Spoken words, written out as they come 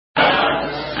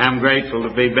I'm grateful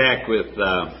to be back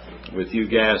with you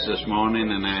guys this morning,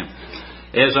 and I,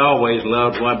 as always,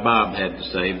 loved what Bob had to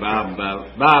say. Bob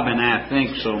and I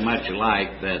think so much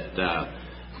alike that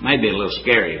may be a little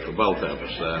scary for both of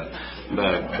us,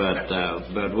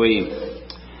 but we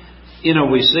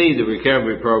see the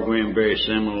recovery program very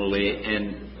similarly,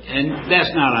 and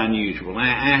that's not unusual.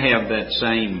 I have that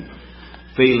same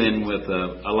feeling with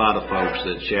a lot of folks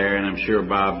that share, and I'm sure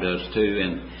Bob does too.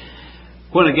 And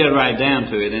when I get right down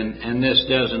to it, and this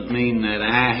doesn't mean that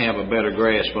I have a better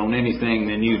grasp on anything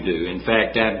than you do. In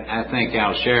fact, I think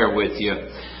I'll share with you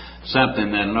something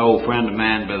that an old friend of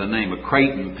mine by the name of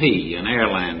Creighton P., an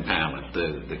airline pilot,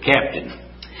 the captain,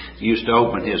 used to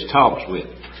open his talks with.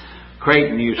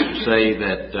 Creighton used to say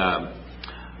that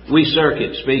we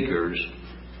circuit speakers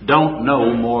don't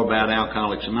know more about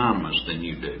Alcoholics Anonymous than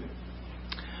you do.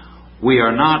 We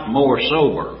are not more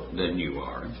sober than you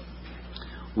are.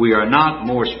 We are not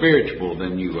more spiritual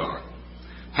than you are.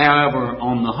 However,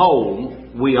 on the whole,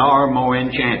 we are more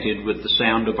enchanted with the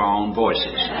sound of our own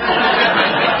voices.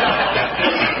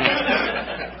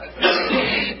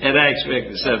 And I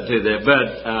expect something to that.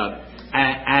 But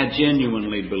I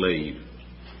genuinely believe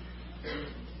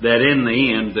that in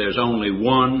the end, there's only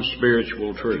one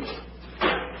spiritual truth.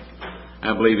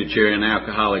 I believe it's here in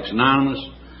Alcoholics Anonymous.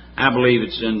 I believe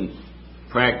it's in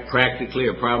practically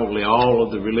or probably all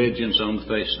of the religions on the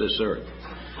face of this earth.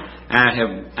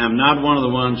 I'm not one of the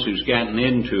ones who's gotten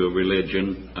into a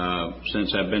religion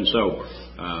since I've been sober.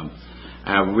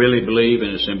 I really believe,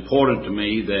 and it's important to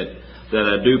me, that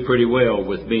I do pretty well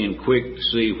with being quick to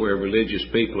see where religious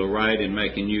people are right in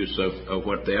making use of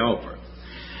what they offer.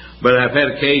 But I've had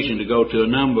occasion to go to a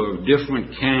number of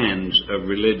different kinds of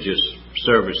religious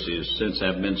services since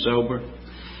I've been sober.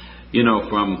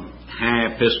 From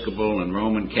High Episcopal and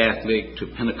Roman Catholic to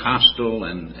Pentecostal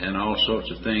and all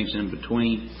sorts of things in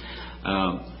between.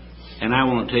 And I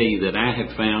want to tell you that I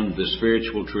have found the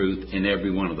spiritual truth in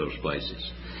every one of those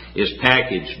places. It's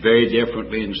packaged very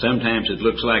differently, and sometimes it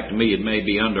looks like to me it may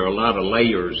be under a lot of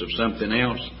layers of something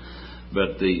else,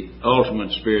 but the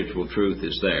ultimate spiritual truth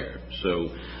is there. So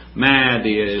my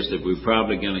idea is that we're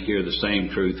probably going to hear the same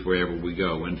truth wherever we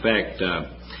go. In fact,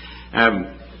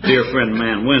 dear friend of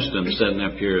mine, Winston, sitting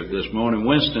up here this morning.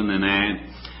 Winston and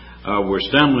I were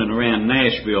stumbling around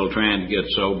Nashville trying to get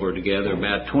sober together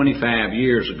about 25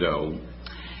 years ago,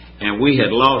 and we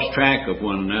had lost track of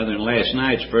one another, and last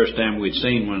night's the first time we'd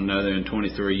seen one another in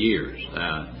 23 years.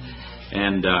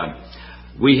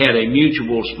 We had a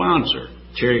mutual sponsor.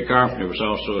 Cherry Carpenter was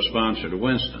also a sponsor to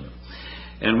Winston.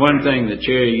 And one thing that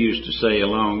Cherry used to say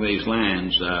along these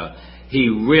lines, he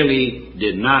really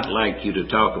did not like you to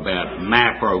talk about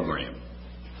my program.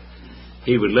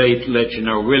 He would let you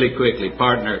know really quickly,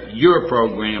 partner, your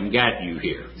program got you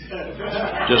here.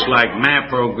 Just like my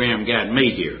program got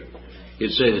me here.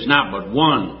 It said it's not but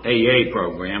one AA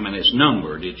program, and it's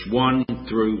numbered. It's 1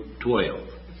 through 12.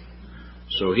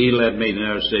 So he let me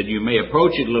know, said you may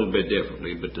approach it a little bit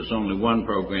differently, but there's only one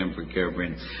program for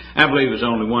recovery. I believe there's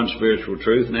only one spiritual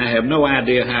truth, and I have no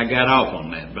idea how I got off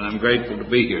on that, but I'm grateful to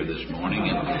be here this morning.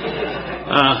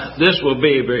 And this will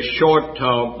be a very short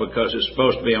talk because it's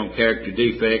supposed to be on character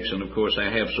defects, and of course I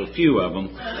have so few of them.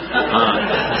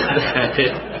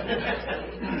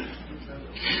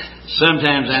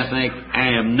 Sometimes I think I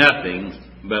am nothing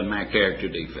but my character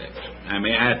defects. I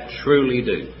mean, I truly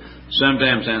do.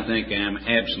 Sometimes I think I am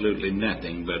absolutely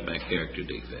nothing but my character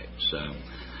defects.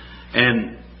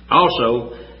 And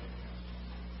also,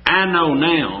 I know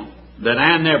now that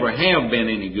I never have been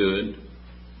any good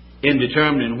in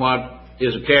determining what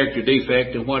is a character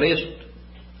defect and what isn't.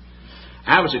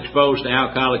 I was exposed to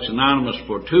Alcoholics Anonymous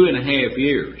for 2.5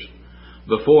 years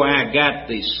before I got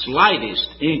the slightest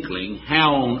inkling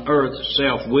how on earth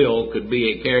self-will could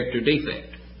be a character defect.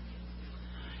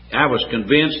 I was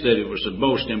convinced that it was the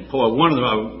most important, one of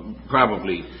the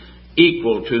probably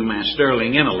equal to my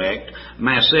sterling intellect.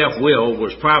 My self-will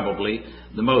was probably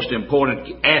the most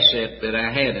important asset that I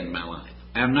had in my life.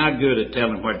 I'm not good at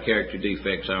telling what character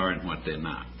defects are and what they're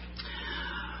not.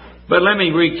 But let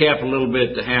me recap a little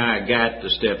bit to how I got to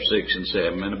step 6 and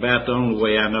 7. And about the only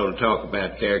way I know to talk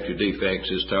about character defects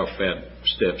is talk about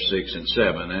step 6 and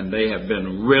 7. And they have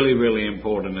been really, really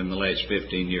important in the last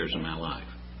 15 years of my life.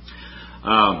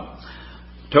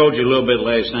 Told you a little bit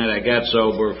last night, I got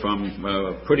sober from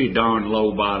a pretty darn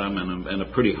low bottom and a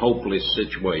pretty hopeless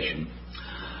situation.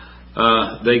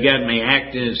 They got me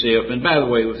acting as if, and by the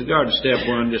way, with regard to step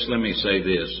 1, just let me say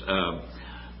this.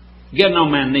 Getting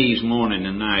on my knees morning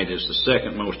and night is the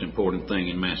second most important thing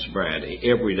in my sobriety,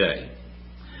 every day.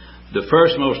 The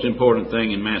first most important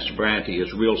thing in my sobriety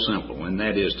is real simple, and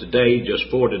that is today, just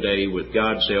for today, with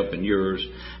God's help and yours,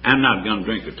 I'm not going to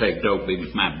drink or take dope even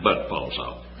if my butt falls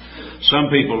off. Some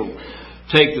people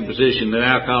take the position that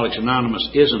Alcoholics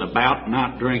Anonymous isn't about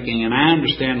not drinking, and I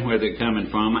understand where they're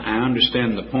coming from. I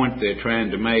understand the point they're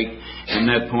trying to make, and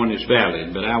that point is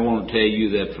valid. But I want to tell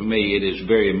you that for me, it is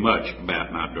very much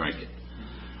about not drinking.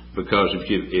 Because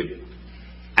if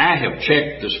I have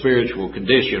checked the spiritual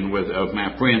condition of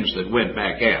my friends that went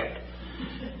back out,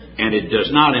 and it does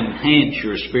not enhance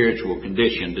your spiritual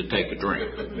condition to take a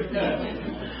drink.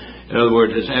 In other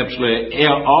words, it's absolutely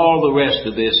all the rest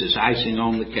of this is icing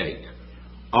on the cake.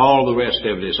 All the rest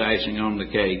of it is icing on the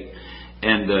cake,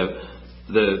 and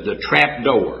the trap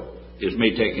door is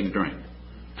me taking a drink.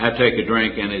 I take a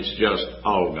drink and it's just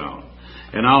all gone.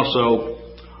 And also,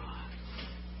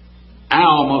 I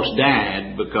almost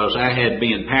died because I had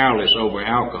being powerless over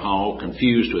alcohol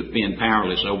confused with being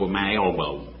powerless over my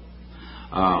elbow.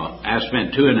 I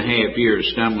spent 2.5 years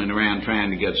stumbling around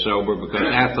trying to get sober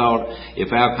because I thought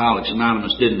if Alcoholics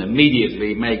Anonymous didn't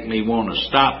immediately make me want to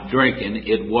stop drinking,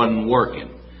 it wasn't working.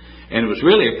 And it was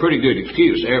really a pretty good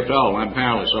excuse. After all, I'm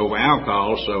powerless over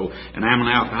alcohol, and I'm an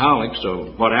alcoholic,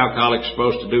 so what alcoholics are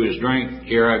supposed to do is drink.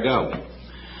 Here I go.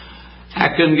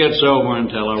 I couldn't get sober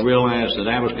until I realized that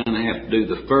I was going to have to do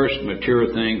the first mature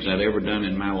things I'd ever done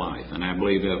in my life. And I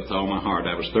believe that with all my heart.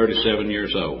 I was 37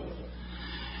 years old.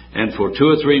 And for 2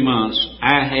 or 3 months,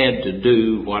 I had to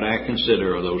do what I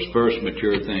consider are those first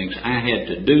mature things. I had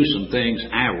to do some things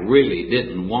I really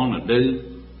didn't want to do.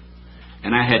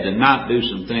 And I had to not do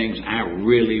some things I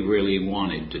really, really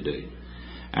wanted to do.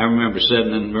 I remember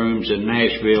sitting in rooms in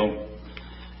Nashville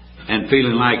and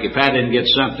feeling like if I didn't get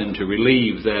something to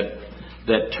relieve that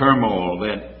turmoil,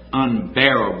 that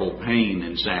unbearable pain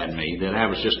inside me, that I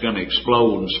was just going to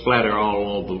explode and splatter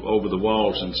all over the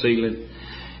walls and ceiling.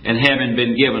 And having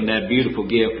been given that beautiful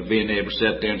gift of being able to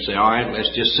sit there and say, all right, let's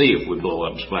just see if we blow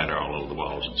up and splatter all over the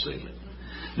walls and ceiling.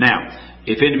 Now,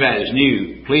 if anybody's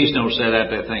new, please don't sit out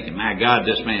there thinking, my God,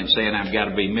 this man's saying I've got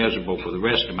to be miserable for the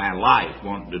rest of my life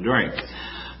wanting to drink.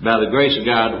 By the grace of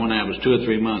God, when I was 2 or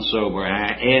 3 months sober, I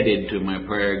added to my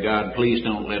prayer, God, please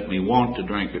don't let me want to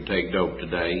drink or take dope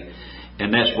today.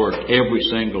 And that's worked every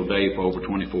single day for over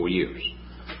 24 years.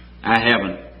 I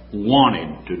haven't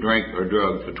wanted to drink or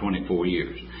drug for 24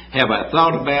 years. Have I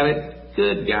thought about it?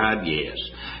 Good God, yes.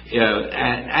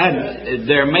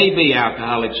 There may be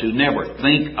alcoholics who never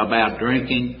think about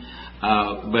drinking,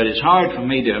 but it's hard for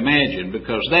me to imagine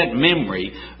because that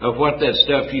memory of what that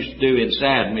stuff used to do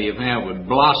inside me, of how it would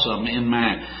blossom in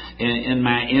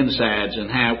my insides and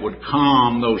how it would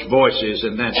calm those voices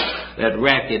and that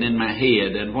racket in my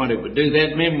head and what it would do,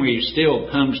 that memory still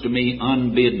comes to me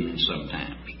unbidden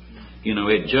sometimes. You know,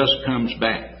 it just comes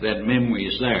back. That memory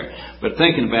is there. But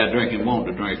thinking about drinking and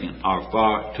wanting to drink are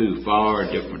far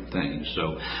different things.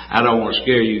 So I don't want to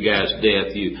scare you guys to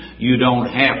death. You don't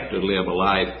have to live a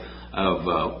life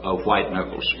of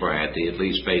white-knuckle sobriety, at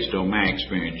least based on my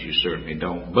experience. You certainly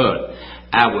don't. But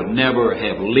I would never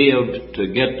have lived to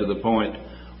get to the point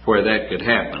where that could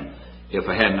happen if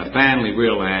I hadn't finally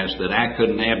realized that I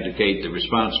couldn't abdicate the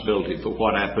responsibility for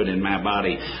what I put in my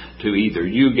body to either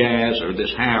you guys or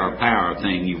this higher power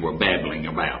thing you were babbling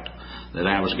about. That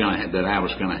I was going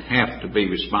to have to be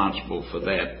responsible for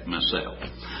that myself.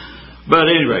 But at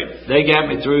any rate, they got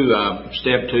me through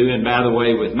step 2. And by the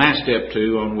way, with my step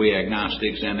 2 on We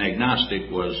Agnostics, and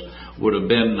agnostic would have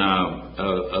been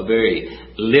a very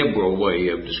liberal way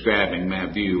of describing my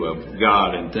view of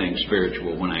God and things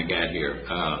spiritual when I got here.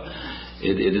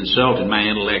 It insulted my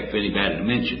intellect for anybody to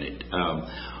mention it.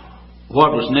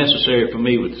 What was necessary for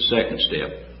me with the second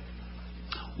step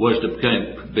was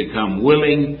to become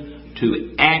willing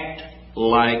to act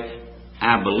like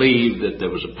I believed that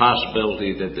there was a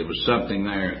possibility that there was something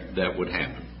there that would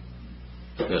happen.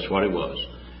 That's what it was.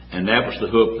 And that was the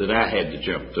hook that I had to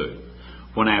jump through.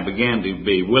 When I began to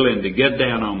be willing to get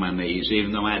down on my knees,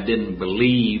 even though I didn't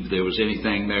believe there was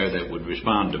anything there that would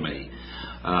respond to me,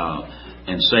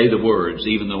 and say the words,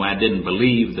 even though I didn't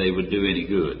believe they would do any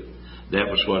good. That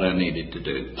was what I needed to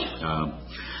do.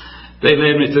 They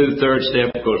led me through the third step.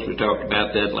 Of course, we talked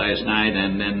about that last night,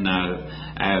 and then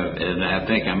I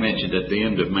think I mentioned at the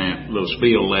end of my little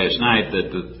spiel last night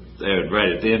that right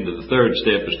at the end of the third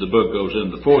step, as the book goes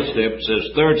into the fourth step, it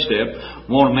says third step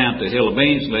won't amount to a hill of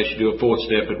beans unless you do a fourth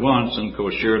step at once. And of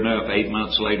course, sure enough, 8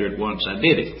 months later at once I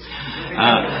did it.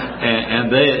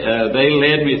 And they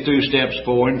led me through steps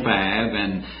 4 and 5,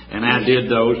 and I did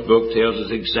those. Book tells us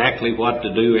exactly what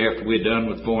to do after we're done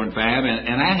with 4 and 5,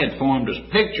 and I had formed a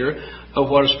picture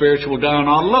of what a spiritual dawn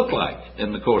ought to look like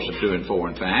in the course of doing 4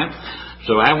 and 5.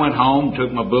 So I went home,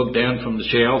 took my book down from the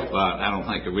shelf. I don't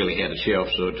think I really had a shelf,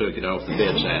 so I took it off the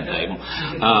bedside table.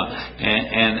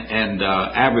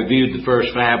 I reviewed the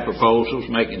first 5 proposals,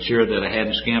 making sure that I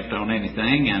hadn't skimped on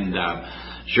anything. And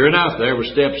sure enough, there were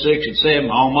steps 6 and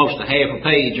 7, almost a half a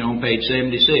page on page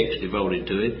 76 devoted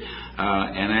to it.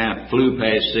 And I flew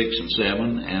past 6 and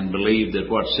 7 and believed that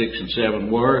what 6 and 7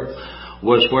 were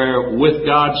was where, with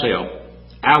God's help,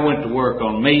 I went to work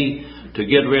on me to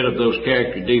get rid of those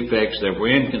character defects that were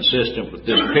inconsistent with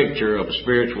this picture of a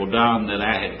spiritual Don that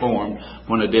I had formed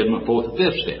when I did my 4th and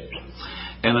 5th steps.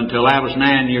 And until I was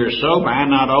 9 years sober, I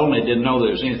not only didn't know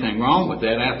there was anything wrong with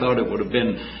that, I thought it would have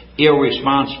been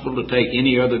irresponsible to take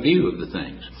any other view of the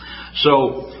things.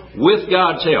 So, with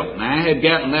God's help, now I had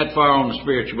gotten that far on the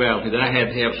spirituality that I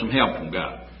had to have some help from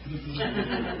God.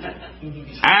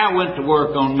 I went to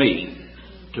work on me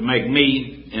to make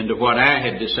me into what I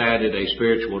had decided a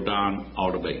spiritual Don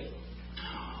ought to be.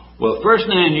 Well, the first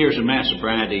 9 years of my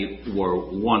sobriety were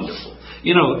wonderful.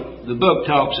 You know, the book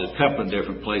talks a couple of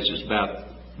different places about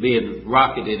being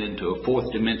rocketed into a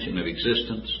 4th dimension of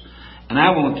existence. And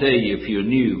I want to tell you, if you're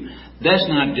new, that's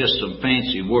not just some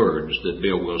fancy words that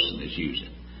Bill Wilson is using.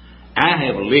 I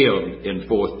have lived in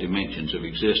 4th dimensions of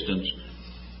existence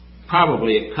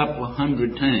probably a couple of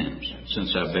 100 times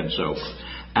since I've been sober.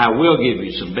 I will give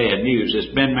you some bad news.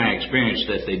 It's been my experience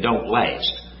that they don't last,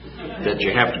 that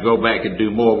you have to go back and do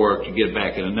more work to get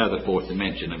back in another 4th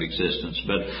dimension of existence.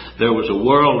 But there was a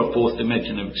world of 4th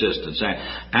dimension of existence.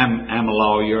 I'm a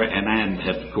lawyer, and I,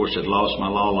 of course, had lost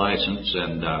my law license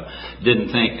and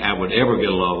didn't think I would ever get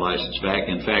a law license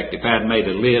back. In fact, if I'd made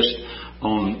a list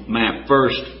on my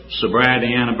first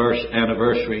sobriety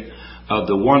anniversary of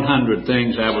the 100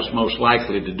 things I was most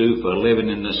likely to do for a living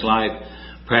in this life,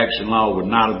 practicing law would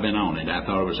not have been on it. I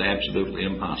thought it was absolutely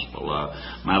impossible.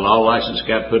 My law license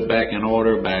got put back in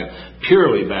order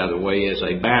purely, by the way, as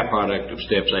a byproduct of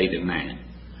steps 8 and 9.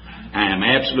 I am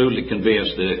absolutely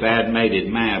convinced that if I had made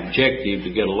it my objective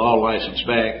to get a law license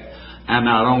back, I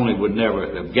not only would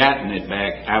never have gotten it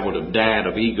back, I would have died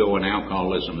of ego and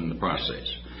alcoholism in the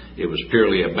process. It was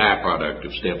purely a byproduct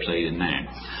of steps 8 and 9.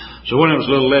 So when I was a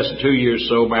little less than 2 years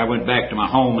sober, I went back to my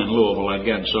home in Louisville. I'd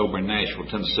gotten sober in Nashville,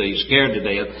 Tennessee, scared to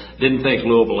death, didn't think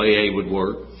Louisville AA would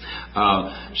work.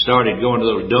 Started going to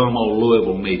those dumb old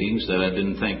Louisville meetings that I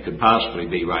didn't think could possibly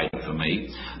be right for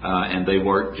me, and they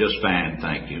worked just fine,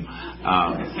 thank you.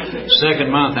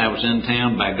 Second month I was in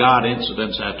town. By God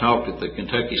incidents, I talked at the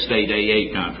Kentucky State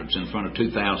AA conference in front of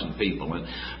 2,000 people, and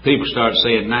people started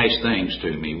saying nice things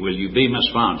to me. Will you be my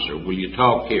sponsor? Will you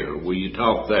talk here? Will you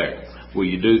talk there? Will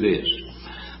you do this?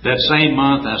 That same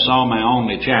month, I saw my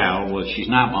only child. Well, she's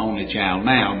not my only child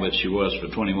now, but she was for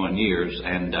 21 years,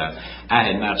 and I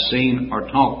had not seen or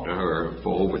talked to her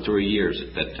for over 3 years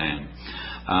at that time.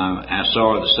 I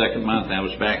saw her the second month I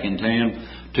was back in town.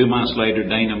 2 months later,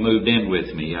 Dana moved in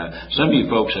with me. Some of you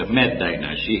folks have met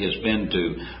Dana. She has been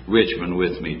to Richmond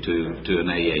with me to an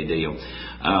AA deal.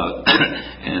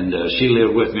 And she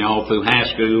lived with me all through high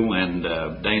school, and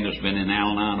Dana's been in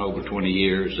Al-Anon over 20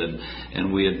 years,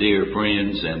 and we are dear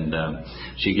friends, and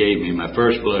she gave me my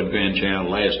first blood grandchild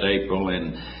last April,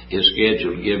 and is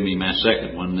scheduled to give me my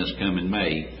second one this coming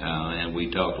May, and we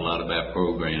talk a lot about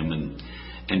program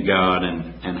and God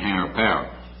and higher power.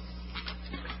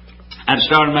 I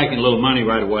started making a little money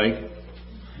right away.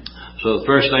 So the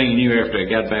first thing you knew after I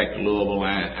got back to Louisville,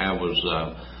 I was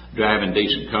driving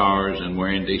decent cars and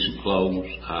wearing decent clothes.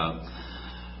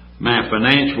 My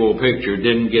financial picture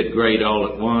didn't get great all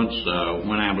at once.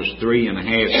 When I was 3.5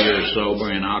 years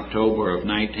sober in October of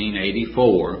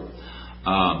 1984,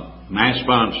 my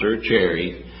sponsor,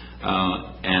 Cherry,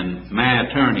 and my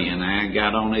attorney and I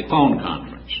got on a phone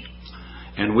conference.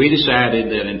 And we decided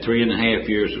that in 3.5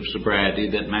 years of sobriety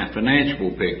that my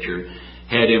financial picture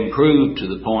had improved to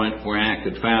the point where I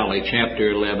could file a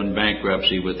Chapter 11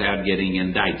 bankruptcy without getting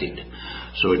indicted.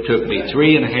 So it took me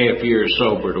 3.5 years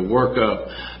sober to work up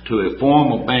to a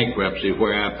form of bankruptcy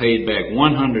where I paid back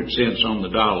 100 cents on the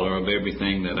dollar of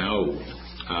everything that I owed.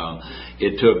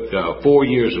 It took 4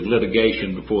 years of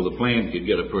litigation before the plan could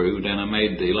get approved, and I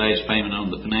made the last payment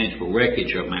on the financial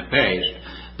wreckage of my past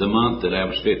the month that I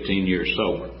was 15 years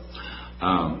sober.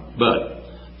 But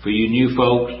for you new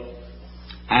folks,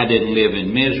 I didn't live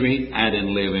in misery. I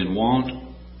didn't live in want.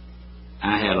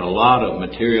 I had a lot of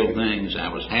material things. I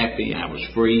was happy. I was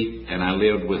free. And I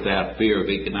lived without fear of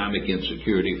economic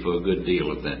insecurity for a good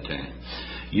deal of that time.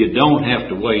 You don't have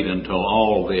to wait until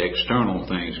all the external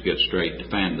things get straight to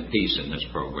find the peace in this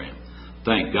program.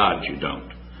 Thank God you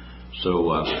don't. So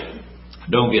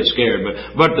Don't get scared,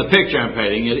 but the picture I'm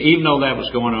painting, even though that was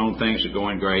going on, things are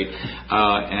going great,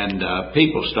 and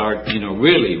people start,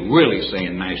 really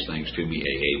saying nice things to me,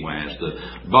 AA-wise. The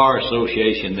Bar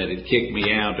Association that had kicked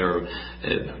me out, or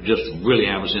just really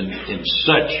I was in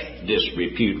such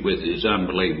disrepute with it, is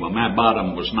unbelievable. My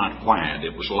bottom was not quiet;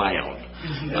 it was loud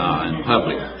in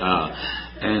public.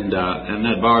 And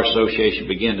that Bar Association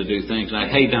began to do things like,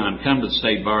 hey, Don, come to the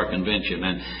State Bar Convention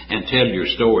and tell your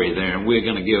story there, and we're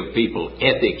going to give people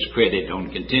ethics credit on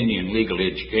continuing legal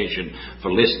education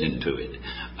for listening to it.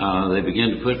 They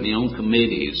began to put me on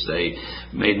committees. They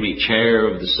made me chair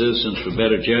of the Citizens for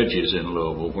Better Judges in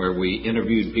Louisville, where we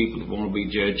interviewed people who want to be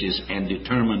judges and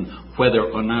determined whether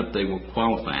or not they were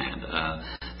qualified.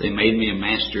 They made me a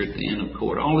master at the end of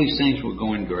court. All these things were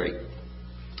going great.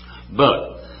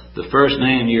 But the first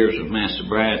 9 years of my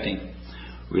sobriety,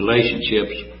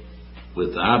 relationships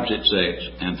with the opposite sex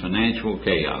and financial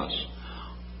chaos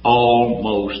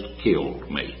almost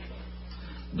killed me.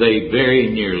 They very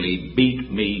nearly beat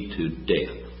me to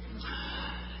death.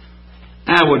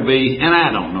 And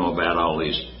I don't know about all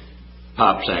these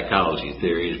pop psychology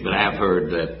theories, but I've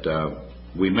heard that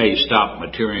we may stop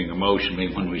maturing emotionally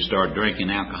when we start drinking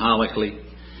alcoholically.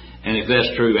 And if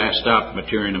that's true, I stopped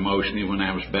maturing emotionally when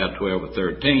I was about 12 or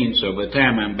 13. So by the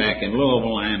time I'm back in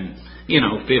Louisville, I'm,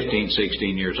 15,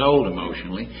 16 years old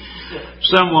emotionally.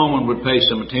 Some woman would pay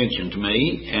some attention to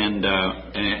me, and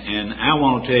I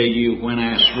want to tell you, when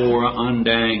I swore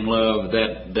undying love,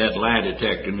 that lie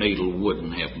detector needle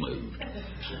wouldn't have moved.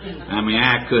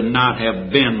 I could not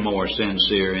have been more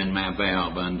sincere in my vow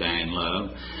of undying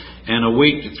love. And a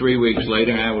week to 3 weeks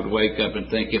later, I would wake up and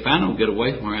think, if I don't get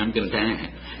away from her, I'm going to die.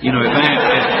 If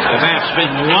I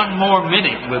spend one more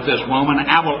minute with this woman,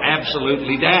 I will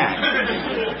absolutely die.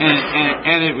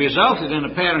 And it resulted in a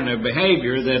pattern of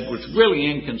behavior that was really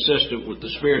inconsistent with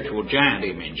the spiritual giant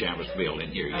image I was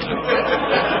building here.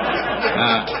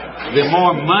 The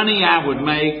more money I would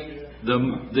make,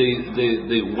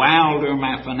 the wilder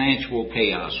my financial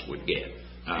chaos would get.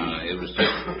 It was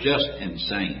just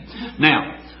insane.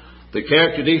 Now, the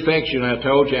character defects, I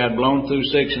told you I'd blown through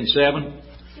 6 and 7.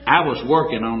 I was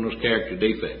working on those character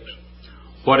defects.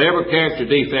 Whatever character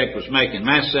defect was making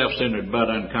my self-centered butt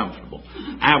uncomfortable,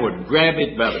 I would grab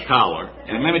it by the collar,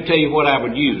 and let me tell you what I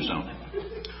would use on it.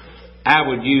 I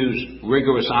would use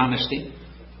rigorous honesty.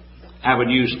 I would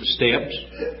use the steps.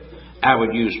 I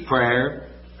would use prayer.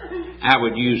 I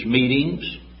would use meetings.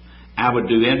 I would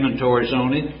do inventories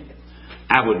on it.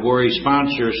 I would worry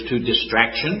sponsors to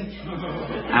distraction.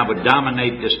 I would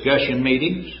dominate discussion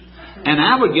meetings. And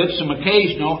I would get some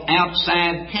occasional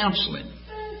outside counseling.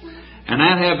 And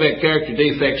I'd have that character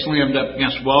defect slimmed up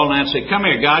against the wall, and I'd say, come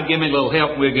here, God, give me a little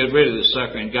help, and we'll get rid of this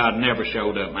sucker. And God never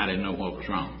showed up, and I didn't know what was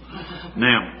wrong.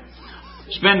 Now,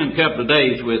 spending a couple of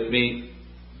days with me,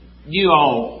 you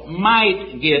all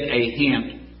might get a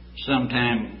hint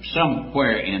sometime,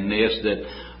 somewhere in this, that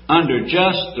under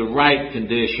just the right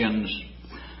conditions,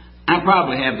 I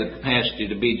probably have the capacity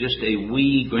to be just a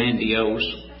wee grandiose.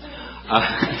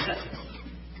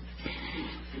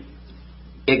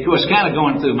 It was kind of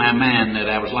going through my mind that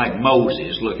I was like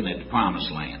Moses looking at the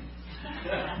promised land.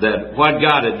 That what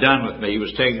God had done with me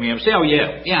was taking me up and say, oh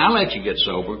yeah, I'll let you get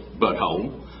sober,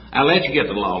 butthole. I'll let you get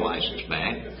the law license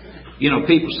back.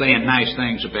 People saying nice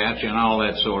things about you and all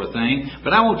that sort of thing.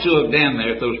 But I want you to look down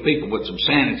there at those people with some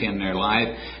sanity in their life.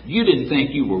 You didn't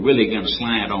think you were really going to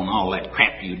slide on all that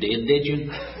crap you did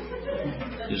you?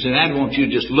 You said, I want you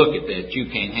to just look at that. You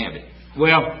can't have it.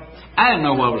 Well, I didn't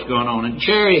know what was going on. And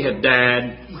Cherry had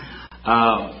died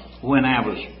when I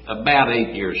was about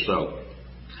 8 years sober.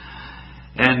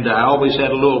 And I always had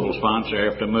a Louisville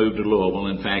sponsor after I moved to Louisville.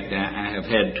 In fact, I have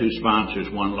had 2 sponsors,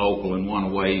 one local and one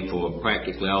away, for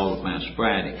practically all of my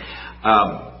sobriety.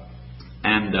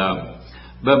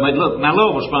 But my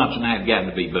Louisville sponsor and I had gotten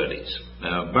to be buddies.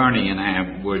 Bernie and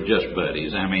I were just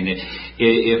buddies.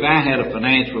 If I had a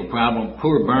financial problem,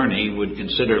 poor Bernie would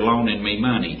consider loaning me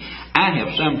money. I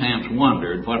have sometimes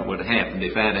wondered what would have happened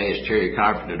if I'd asked Cherry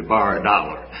Carpenter to borrow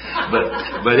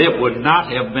 $1. But it would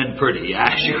not have been pretty,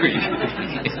 I assure you.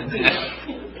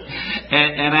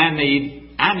 and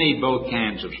I need both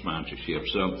kinds of sponsorship.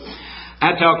 So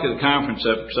I talked to the conference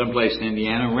up someplace in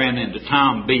Indiana, ran into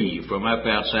Tom B. from up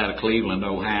outside of Cleveland,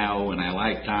 Ohio, and I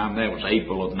liked Tom. That was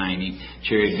April of 90.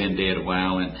 Cherry had been dead a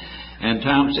while, and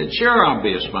Tom said, sure, I'll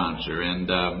be a sponsor. And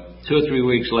 2 or 3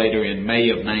 weeks later, in May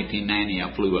of 1990,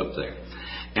 I flew up there.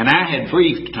 And I had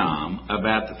briefed Tom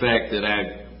about the fact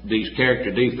that these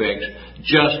character defects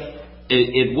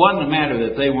it wasn't a matter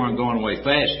that they weren't going away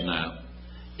fast enough.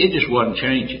 It just wasn't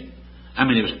changing.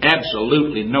 There was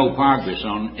absolutely no progress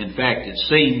on. In fact, it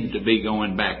seemed to be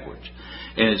going backwards.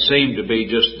 And it seemed to be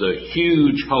just the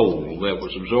huge hole that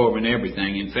was absorbing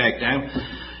everything. In fact,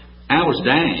 I was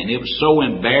dying. It was so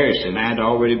embarrassing. I had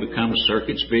already become a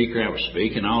circuit speaker. I was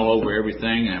speaking all over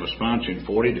everything. I was sponsoring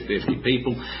 40 to 50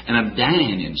 people. And I'm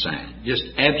dying inside. Just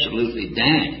absolutely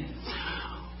dying.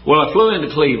 Well, I flew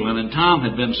into Cleveland, and Tom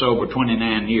had been sober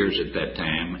 29 years at that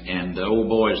time. And the old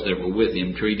boys that were with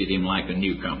him treated him like a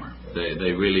newcomer.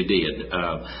 They really did.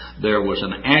 There was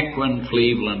an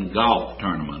Akron-Cleveland golf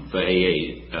tournament for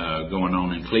AA going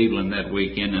on in Cleveland that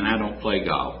weekend. And I don't play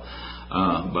golf.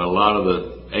 But a lot of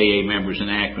the AA members in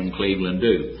Akron, Cleveland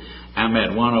do. I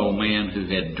met one old man who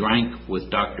had drank with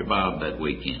Dr. Bob that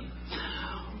weekend.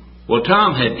 Well,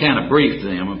 Tom had kind of briefed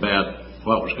them about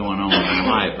what was going on in my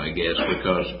life, I guess,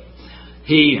 because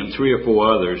he and 3 or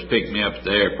 4 others picked me up at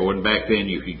the airport, and back then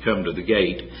you could come to the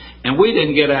gate. And we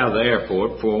didn't get out of the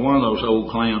airport before one of those old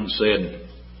clowns said,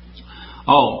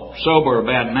 "Oh, sober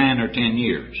about 9 or 10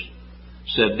 years."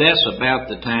 Said that's about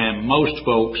the time most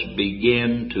folks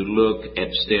begin to look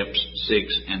at steps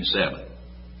 6 and 7.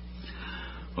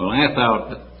 Well, I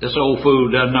thought, this old fool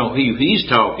doesn't know who he's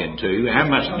talking to. I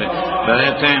must have been, by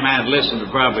that time I had listened to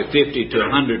probably 50 to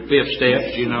 105th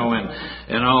steps,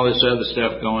 and all this other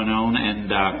stuff going on.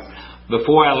 And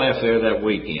before I left there that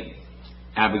weekend,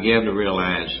 I began to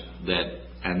realize that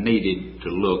I needed to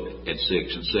look at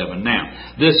 6 and 7. Now,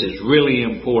 this is really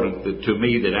important to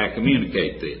me that I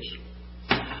communicate this.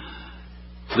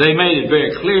 They made it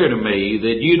very clear to me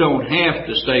that you don't have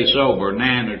to stay sober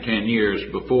 9 or 10 years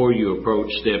before you approach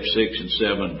steps 6 and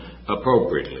 7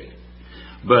 appropriately.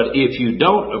 But if you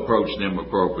don't approach them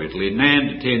appropriately, 9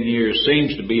 to 10 years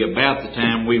seems to be about the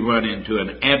time we run into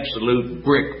an absolute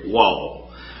brick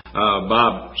wall.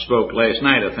 Bob spoke last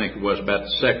night, I think it was, about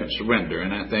the second surrender,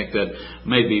 and I think that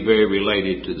may be very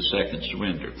related to the second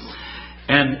surrender.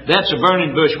 And that's a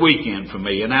burning bush weekend for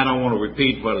me, and I don't want to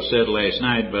repeat what I said last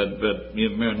night, but you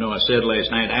know I said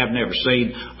last night, I've never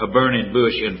seen a burning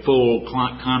bush in full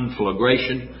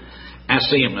conflagration. I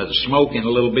see them smoking a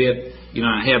little bit.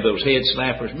 I have those head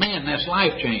slappers. Man, that's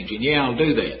life-changing. Yeah, I'll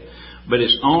do that. But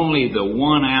it's only the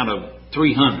 1 out of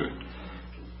 300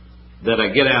 that I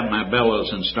get out my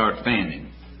bellows and start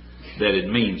fanning that it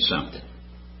means something,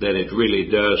 that it really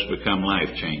does become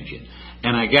life-changing.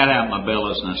 And I got out my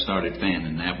bellows and I started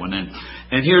fanning that one.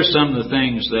 And here's some of the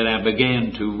things that I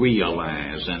began to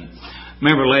realize. And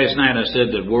remember last night I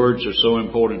said that words are so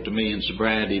important to me in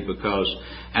sobriety because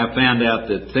I found out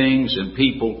that things and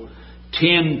people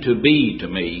tend to be to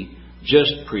me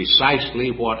just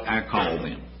precisely what I call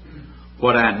them.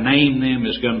 What I name them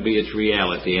is going to be its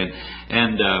reality.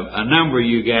 And a number of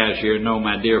you guys here know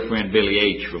my dear friend Billy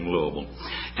H. from Louisville.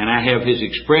 And I have his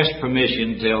express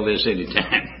permission to tell this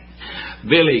anytime.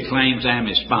 Billy claims I'm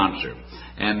his sponsor,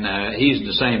 and he's in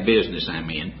the same business I'm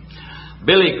in.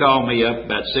 Billy called me up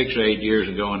about 6 or 8 years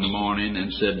ago in the morning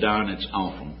and said, "Don, it's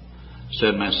awful."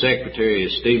 Said, "My secretary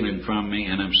is stealing from me,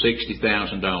 and I'm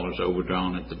 $60,000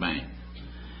 overdrawn at the bank."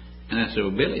 And I said,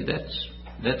 "Well, Billy,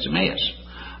 that's a mess."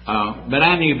 But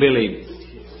I knew Billy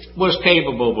was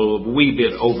capable of a wee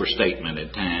bit overstatement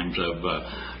at times of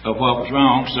what was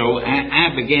wrong, so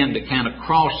I began to kind of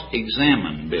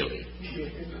cross-examine Billy.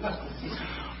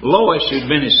 Lois, who'd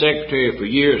been his secretary for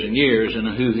years and years,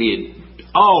 and who he had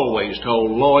always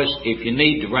told, "Lois, if you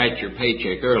need to write your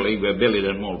paycheck early," but Billy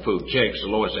doesn't want to fool checks, so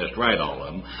Lois has to write all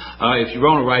of them. "If you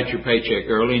want to write your paycheck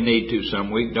early, you need to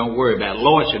some week, don't worry about it."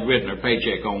 Lois had written her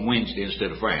paycheck on Wednesday instead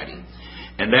of Friday,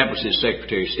 and that was his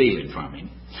secretary stealing from him.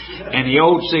 And he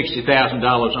owed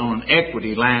 $60,000 on an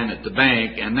equity line at the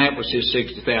bank, and that was his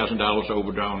 $60,000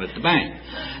 overdrawn at the bank.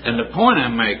 And the point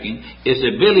I'm making is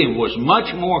that Billy was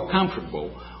much more comfortable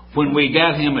when we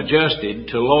got him adjusted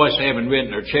to Lois having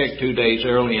written her check 2 days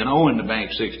early and owing the bank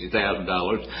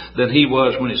 $60,000 than he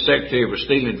was when his secretary was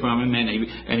stealing from him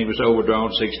and he was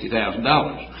overdrawn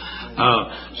 $60,000.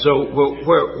 So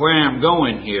where I'm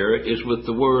going here is with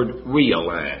the word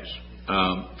realize.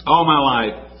 All my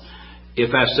life,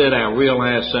 if I said I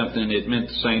realized something, it meant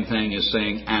the same thing as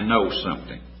saying I know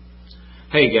something.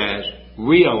 Hey guys,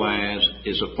 realize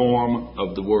is a form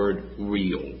of the word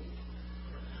real.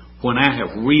 When I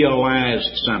have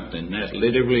realized something, that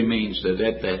literally means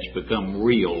that's become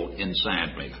real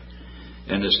inside me.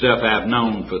 And the stuff I've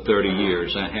known for 30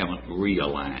 years, I haven't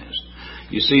realized.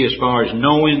 You see, as far as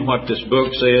knowing what this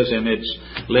book says, and it's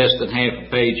less than half a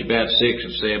page, about 6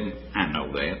 and 7, I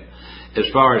know that. As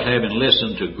far as having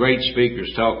listened to great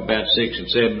speakers talk about 6 and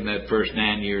 7 that first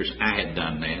 9 years, I had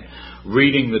done that.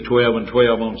 Reading the 12 and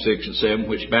 12 on 6 and 7,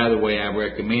 which, by the way, I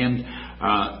recommend.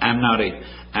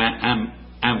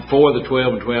 I'm for the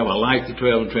 12 and 12. I like the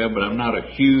 12 and 12, but I'm not a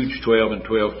huge 12 and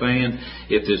 12 fan.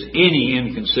 If there's any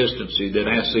inconsistency that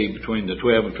I see between the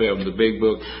 12 and 12 and the Big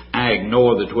Book, I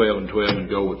ignore the 12 and 12 and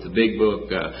go with the Big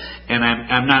Book. And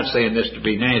I'm not saying this to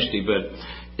be nasty, but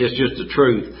it's just the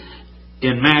truth.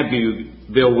 In my view,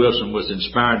 Bill Wilson was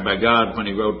inspired by God when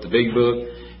he wrote the Big Book,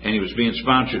 and he was being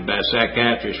sponsored by a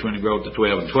psychiatrist when he wrote the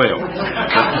 12 and 12.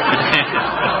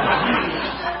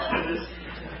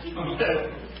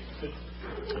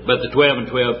 But the 12 and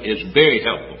 12 is very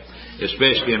helpful,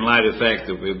 especially in light of the fact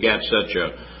that we've got such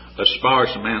a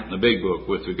sparse amount in the Big Book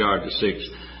with regard to 6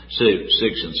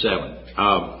 and 7.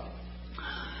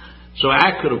 So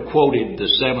I could have quoted the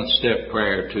 7th step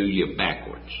prayer to you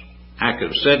backwards. I could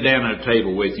have sat down at a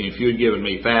table with you. If you had given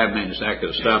me 5 minutes, I could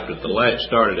have started at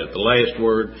the last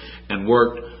word and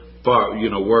worked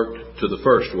to the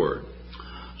first word.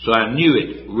 So I knew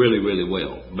it really, really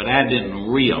well, but I didn't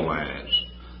realize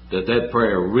that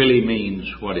prayer really means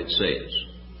what it says.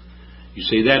 You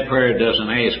see, that prayer doesn't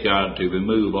ask God to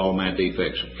remove all my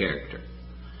defects of character.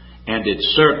 And it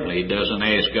certainly doesn't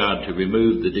ask God to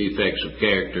remove the defects of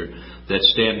character that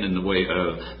stand in the way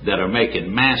that are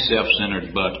making my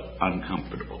self-centered butt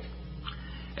uncomfortable.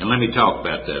 And let me talk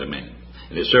about that a minute.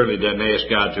 And it certainly doesn't ask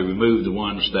God to remove the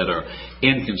ones that are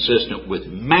inconsistent with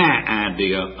my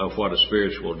idea of what a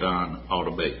spiritual don ought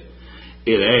to be.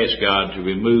 It asks God to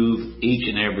remove each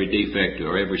and every defect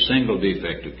or every single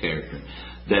defect of character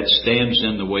that stands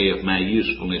in the way of my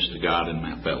usefulness to God and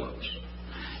my fellows.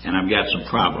 And I've got some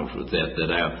problems with that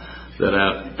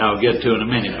I'll get to in a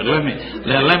minute. But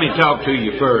let me talk to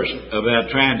you first about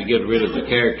trying to get rid of the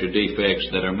character defects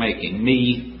that are making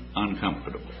me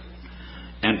uncomfortable.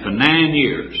 And for 9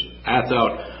 years, I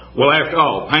thought, well, after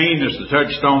all, pain is the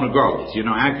touchstone of growth. You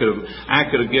know, I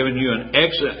could have given you an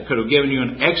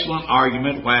excellent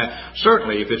argument why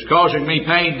certainly if it's causing me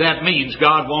pain, that means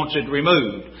God wants it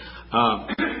removed.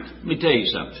 Let me tell you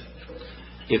something.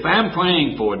 If I'm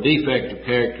praying for a defect of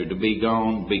character to be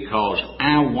gone because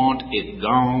I want it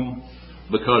gone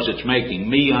because it's making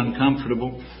me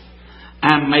uncomfortable,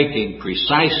 I'm making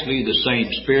precisely the same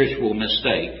spiritual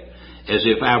mistake as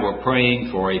if I were praying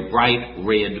for a bright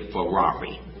red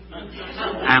Ferrari.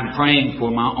 I'm praying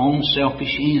for my own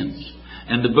selfish ends.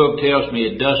 And the book tells me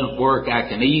it doesn't work. I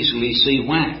can easily see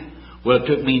why. Well, it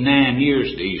took me 9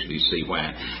 years to easily see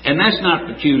why. And that's not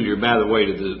peculiar, by the way,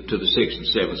 to the 6th and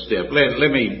 7th step.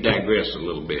 Let me digress a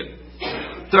little bit.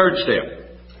 3rd step.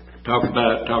 Talked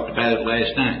about it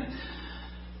last night.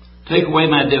 Take away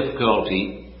my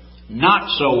difficulty, not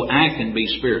so I can be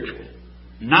spiritual,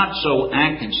 not so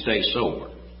I can stay sober,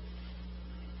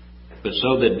 but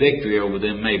so that victory over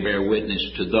them may bear witness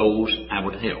to those I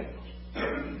would help,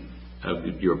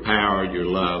 of your power, your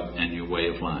love, and your way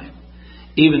of life.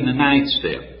 Even the 9th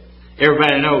step.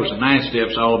 Everybody knows the 9th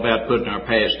step's all about putting our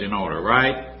past in order,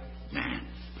 right? Nah.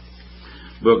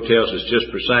 The book tells us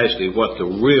just precisely what the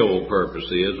real purpose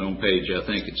is on page, I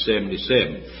think it's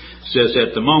 77. It says,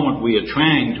 at the moment we are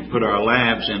trying to put our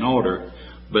lives in order,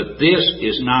 but this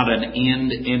is not an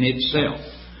end in itself.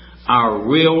 Our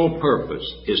real purpose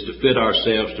is to fit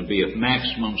ourselves to be of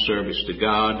maximum service to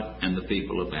God and the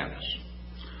people about us.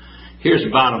 Here's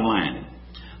the bottom line.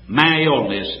 My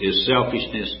illness is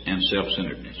selfishness and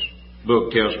self-centeredness. The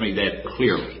book tells me that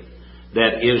clearly.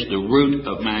 That is the root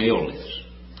of my illness.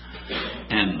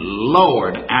 And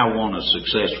Lord, I want to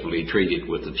successfully treat it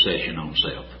with obsession on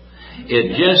self.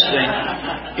 It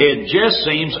just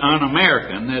seems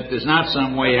un-American that there's not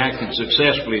some way I can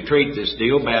successfully treat this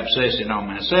deal by obsessing on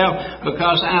myself,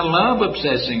 because I love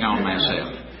obsessing on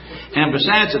myself. And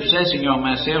besides, obsessing on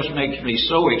myself makes me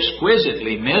so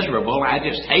exquisitely miserable, I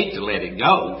just hate to let it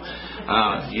go.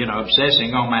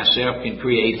 Obsessing on myself can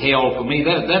create hell for me.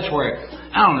 That's where,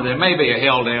 I don't know, there may be a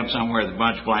hell down somewhere with a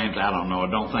bunch of flames. I don't know.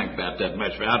 I don't think about that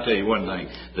much. But I'll tell you one thing.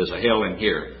 There's a hell in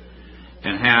here.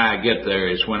 And how I get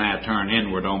there is when I turn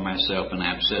inward on myself and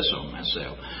I obsess on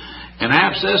myself. And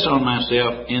I obsess on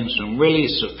myself in some really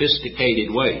sophisticated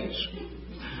ways.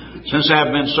 Since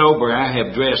I've been sober, I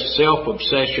have dressed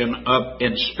self-obsession up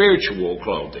in spiritual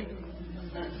clothing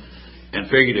and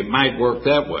figured it might work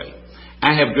that way.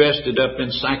 I have dressed it up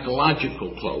in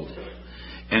psychological clothing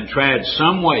and tried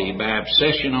some way by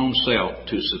obsession on self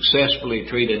to successfully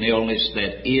treat an illness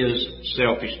that is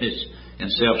selfishness and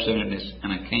self-centeredness,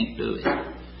 and I can't do it.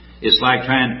 It's like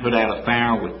trying to put out a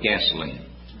fire with gasoline.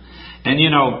 And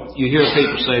you hear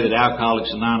people say that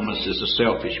Alcoholics Anonymous is a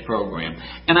selfish program.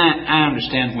 And I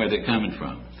understand where they're coming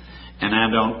from. And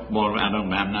I'm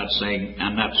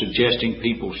not suggesting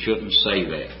people shouldn't say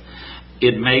that.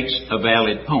 It makes a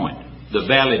valid point. the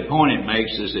valid point it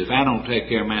makes is if I don't take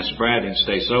care of my sobriety and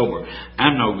stay sober,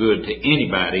 I'm no good to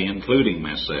anybody, including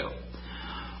myself.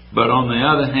 But on the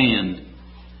other hand,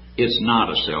 it's not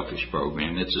a selfish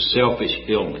program. It's a selfish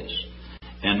illness.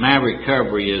 And my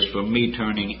recovery is from me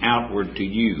turning outward to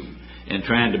you and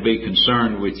trying to be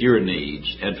concerned with your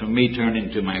needs, and from me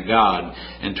turning to my God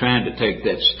and trying to take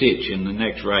that stitch in the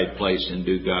next right place and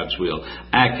do God's will.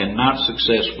 I cannot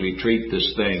successfully treat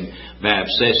this thing by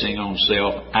obsessing on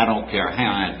self. I don't care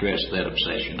how I dress that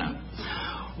obsession up.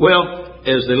 Well,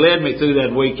 as they led me through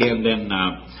that weekend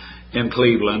in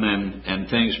Cleveland, and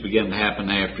things began to happen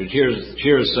after,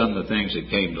 here's some of the things that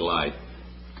came to light.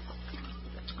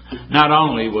 Not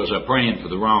only was I praying for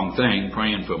the wrong thing,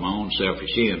 praying for my own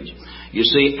selfish ends. You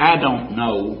see, I don't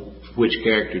know which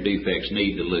character defects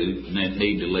need to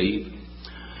leave.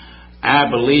 I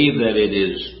believe that it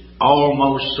is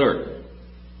almost certain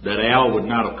that Al would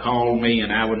not have called me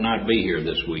and I would not be here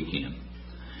this weekend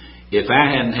if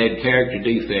I hadn't had character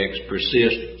defects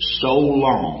persist so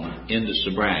long into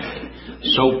sobriety,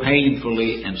 so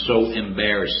painfully and so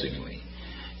embarrassingly.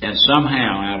 And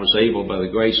somehow I was able, by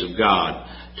the grace of God,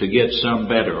 to get some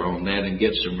better on that and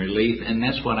get some relief, and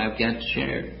that's what I've got to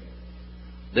share.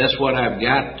 That's what I've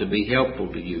got to be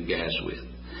helpful to you guys with.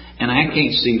 And I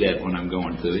can't see that when I'm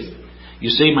going through it. You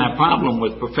see, my problem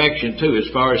with perfection, too, as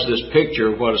far as this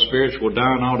picture of what a spiritual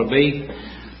don ought to be,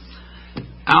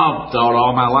 I've thought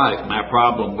all my life my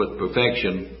problem with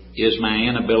perfection is my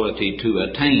inability to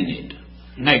attain it.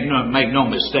 Make no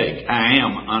mistake, I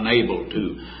am unable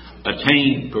to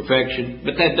attain perfection,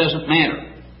 but that doesn't matter.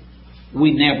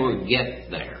 We never get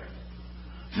there.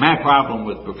 My problem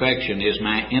with perfection is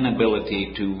my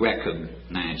inability to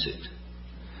recognize it.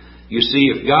 You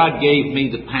see, if God gave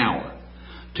me the power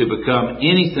to become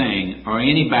anything or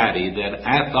anybody that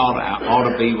I thought I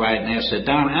ought to be right now, said,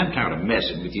 Don, I'm tired of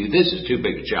messing with you. This is too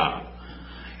big a job.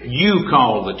 You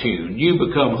call the tune. You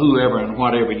become whoever and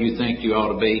whatever you think you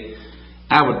ought to be.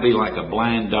 I would be like a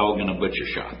blind dog in a butcher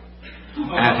shop.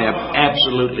 I'd have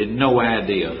absolutely no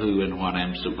idea who and what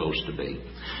I'm supposed to be.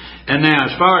 And now,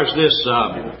 as far as this,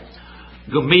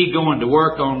 me going to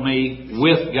work on me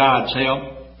with God's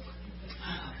help,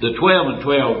 the 12 and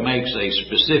 12 makes a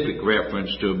specific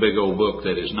reference to a big old book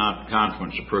that is not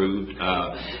conference approved,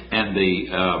 and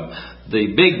the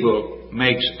big book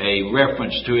makes a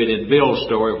reference to it in Bill's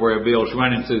story, where Bill's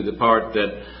running through the part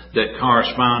that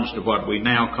corresponds to what we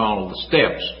now call the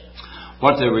steps.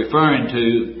 What they're referring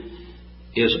to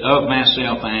is, of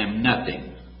myself I am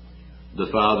nothing. The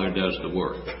Father does the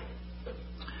work.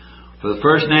 For the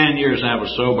first 9 years I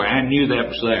was sober, I knew that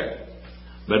was there.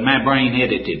 But my brain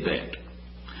edited that.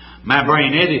 My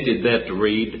brain edited that to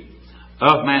read,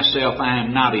 of myself I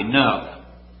am not enough,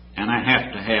 and I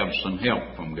have to have some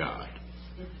help from God.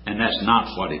 And that's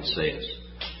not what it says.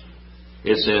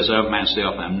 It says, of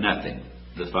myself I'm nothing.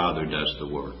 The Father does the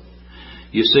work.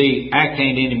 You see, I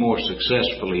can't any more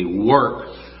successfully work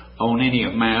on any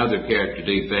of my other character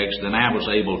defects than I was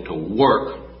able to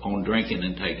work on drinking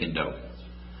and taking dope.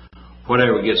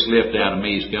 Whatever gets lifted out of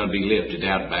me is going to be lifted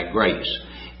out by grace.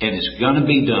 And it's going to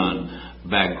be done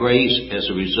by grace as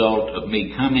a result of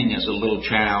me coming as a little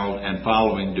child and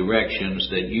following directions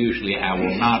that usually I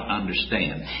will not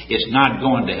understand. It's not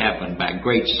going to happen by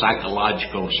great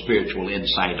psychological, spiritual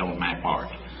insight on my part.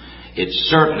 It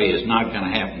certainly is not going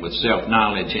to happen with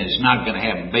self-knowledge, and it's not going to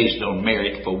happen based on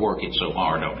merit for working so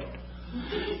hard on it.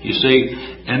 You see,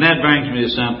 and that brings me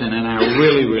to something, and I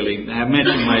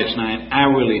mentioned last night, I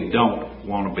really don't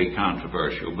want to be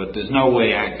controversial, but there's no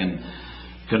way I can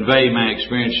convey my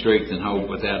experience, strength, and hope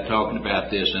without talking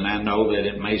about this, and I know that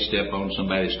it may step on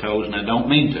somebody's toes, and I don't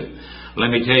mean to.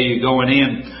 Let me tell you, going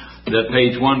in, that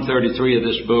page 133 of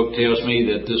this book tells me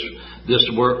that this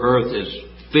earth is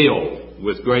filled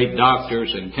with great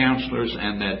doctors and counselors,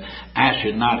 and that I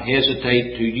should not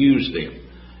hesitate to use them.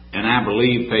 And I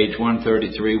believe page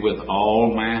 133 with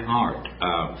all my heart.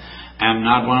 I'm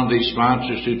not one of these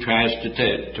sponsors who tries to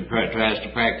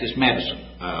practice medicine.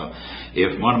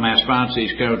 If one of my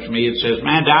sponsees comes to me and says,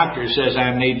 my doctor says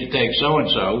I need to take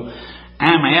so-and-so,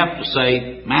 I'm apt to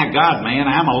say, my God, man,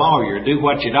 I'm a lawyer. Do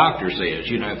what your doctor says,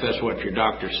 if that's what your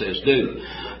doctor says do.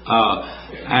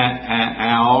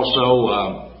 I also,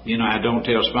 I don't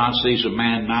tell sponsees of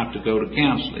mine not to go to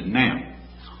counseling. Now,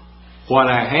 what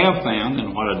I have found,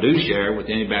 and what I do share with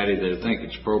anybody that I think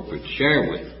it's appropriate to share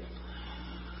with,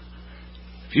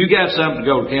 if you got something to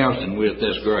go to counseling with,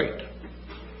 that's great.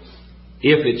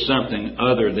 If it's something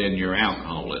other than your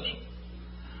alcoholism.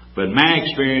 But my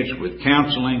experience with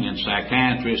counseling and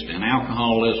psychiatrists and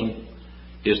alcoholism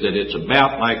is that it's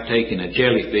about like taking a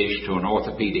jellyfish to an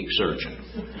orthopedic surgeon.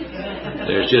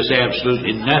 There's just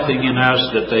absolutely nothing in us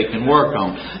that they can work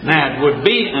on. Now, it would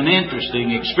be an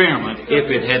interesting experiment if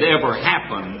it had ever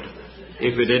happened,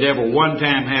 if it had ever one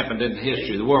time happened in the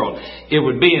history of the world. It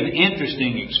would be an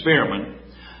interesting experiment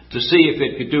to see if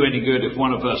it could do any good if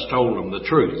one of us told them the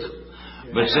truth.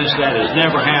 But since that has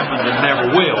never happened and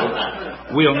never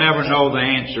will, we'll never know the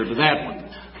answer to that one.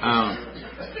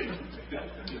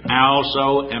 I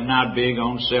also am not big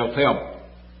on self-help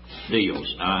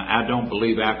deals. I don't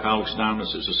believe Alcoholics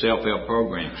Anonymous is a self-help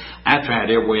program. I tried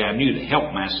every way I knew to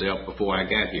help myself before I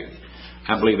got here.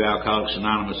 I believe Alcoholics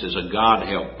Anonymous is a God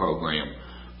help program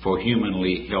for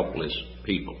humanly helpless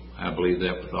people. I believe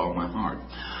that with all my heart.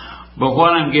 But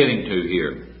what I'm getting to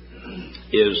here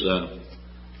is,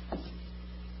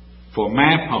 for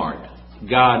my part,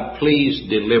 God, please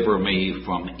deliver me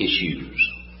from issues.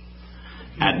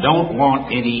 I don't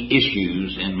want any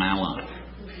issues in my life.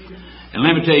 And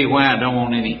let me tell you why I don't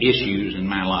want any issues in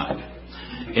my life.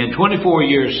 In 24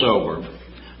 years sober,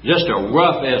 just a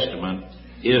rough estimate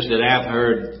is that I've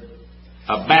heard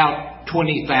about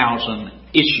 20,000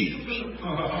 issues.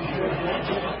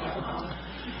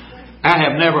 I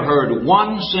have never heard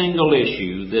one single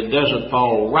issue that doesn't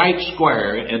fall right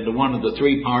square into one of the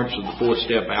three parts of the fourth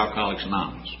step Alcoholics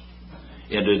Anonymous.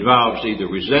 It involves either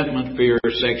resentment, fear,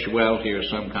 sexuality, or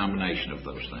some combination of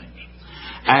those things.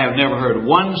 I have never heard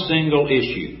one single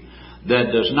issue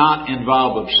that does not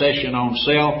involve obsession on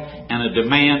self and a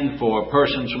demand for a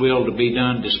person's will to be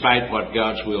done despite what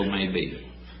God's will may be.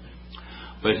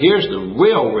 But here's the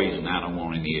real reason I don't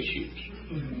want any issues.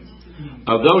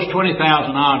 Of those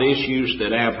 20,000 odd issues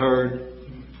that I've heard,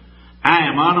 I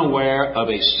am unaware of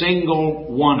a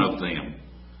single one of them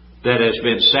that has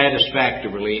been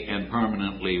satisfactorily and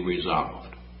permanently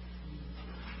resolved.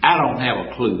 I don't have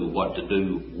a clue what to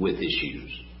do with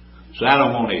issues. So I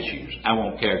don't want issues. I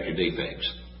want character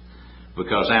defects.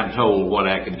 Because I'm told what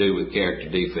I can do with character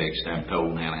defects, and I'm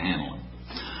told how to handle them.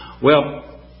 Well,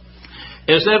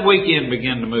 as that weekend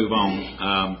began to move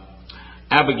on,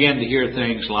 I began to hear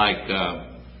things like, Don,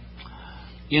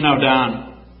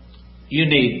 you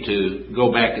need to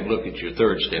go back and look at your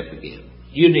third step again.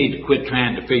 You need to quit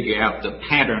trying to figure out the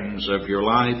patterns of your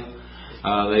life.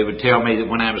 They would tell me that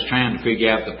when I was trying to figure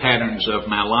out the patterns of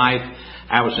my life,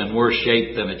 I was in worse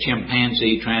shape than a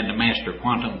chimpanzee trying to master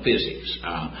quantum physics.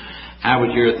 I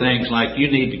would hear things like,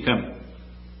 you need to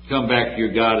come back to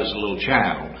your God as a little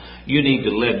child. You need to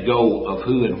let go of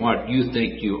who and what you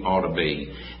think you ought to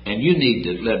be. And you need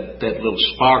to let that little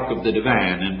spark of the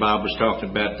divine, and Bob was talking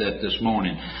about that this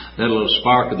morning, that little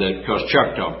spark of that, because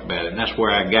Chuck talked about it, and that's where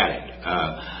I got it.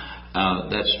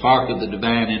 That spark of the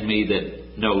divine in me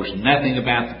that knows nothing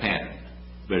about the pattern,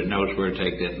 but it knows where to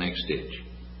take that next stitch.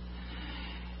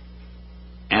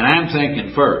 And I'm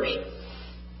thinking first,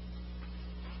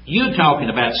 you're talking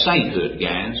about sainthood,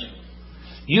 guys.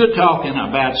 You're talking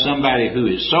about somebody who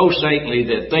is so saintly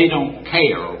that they don't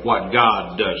care what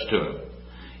God does to them.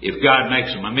 If God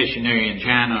makes them a missionary in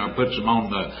China or puts them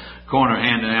on the corner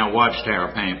handing out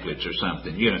Watchtower pamphlets or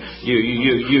something, you're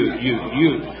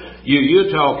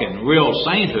talking real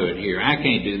sainthood here. I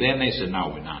can't do that. And they said, no,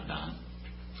 we're not done.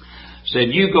 Said,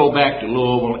 you go back to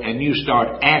Louisville and you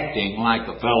start acting like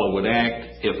a fellow would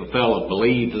act if a fellow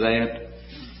believed that,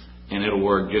 and it'll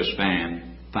work just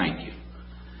fine. Thank you.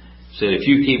 Said, if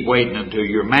you keep waiting until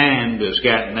your mind has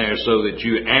gotten there so that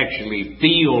you actually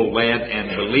feel that and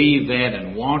believe that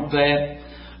and want that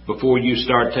before you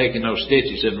start taking those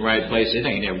stitches in the right place, it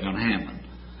ain't ever going to happen.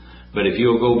 But if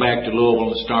you'll go back to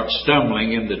Louisville and start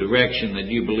stumbling in the direction that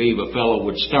you believe a fellow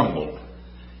would stumble,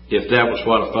 if that was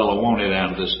what a fellow wanted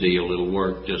out of this deal, it'll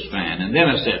work just fine. And then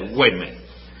I said, wait a minute.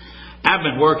 I've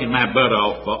been working my butt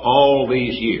off for all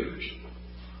these years,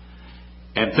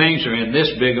 and things are in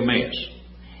this big a mess.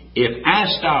 If I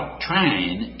stop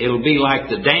trying, it'll be like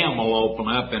the dam will open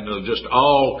up and it'll just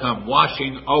all come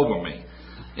washing over me.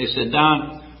 They said,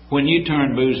 Don, when you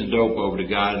turned booze and dope over to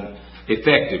God,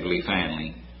 effectively,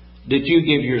 finally, did you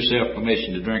give yourself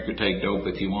permission to drink or take dope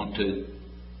if you want to?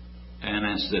 And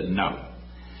I said, no.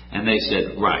 And they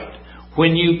said, right.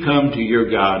 When you come to your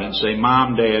God and say,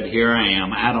 Mom, Dad, here I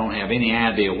am. I don't have any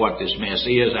idea what this mess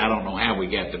is. I don't know how we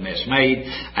got the mess made.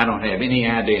 I don't have any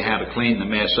idea how to clean the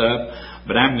mess up.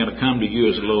 But I'm going to come to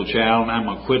you as a little child, and I'm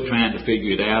going to quit trying to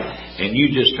figure it out. And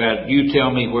you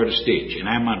tell me where to stitch. And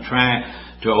I'm going to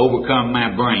try to overcome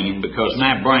my brain, because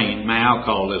my brain, my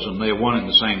alcoholism, they're one and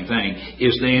the same thing,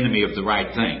 is the enemy of the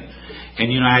right thing.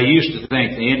 And I used to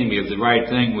think the enemy of the right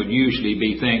thing would usually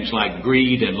be things like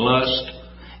greed and lust.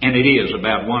 And it is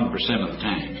about 1% of the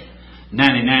time.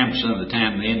 99% of the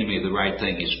time, the enemy of the right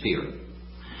thing is fear.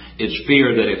 It's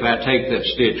fear that if I take that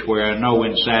stitch where I know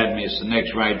inside me it's the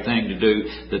next right thing to do,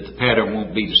 that the pattern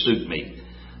won't be to suit me.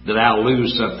 That I'll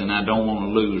lose something I don't want to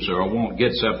lose, or I won't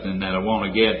get something that I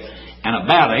want to get. And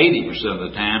about 80% of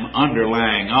the time,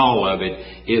 underlying all of it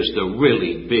is the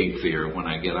really big fear, when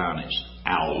I get honest.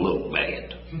 I'll look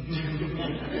bad.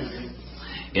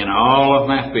 In all of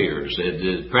my fears,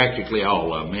 practically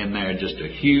all of them in there, just a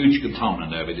huge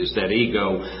component of it is that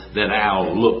ego that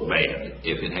I'll look bad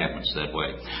if it happens that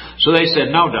way. So they said,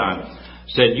 no, Don,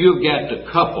 said you've got to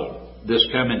couple this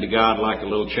coming to God like a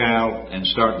little child and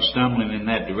starting stumbling in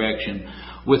that direction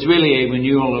with really a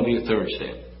renewal of your third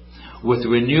step, with the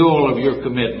renewal of your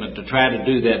commitment to try to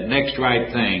do that next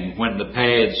right thing when the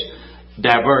paths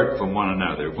divert from one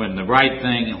another, when the right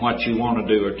thing and what you want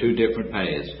to do are two different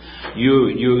paths.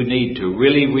 You need to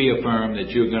really reaffirm that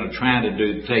you're going to try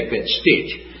to take that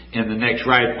stitch in the next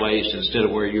right place instead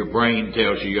of where your brain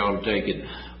tells you ought to take it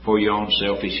for your own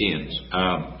selfish ends.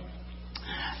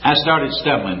 I started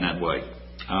stumbling that way.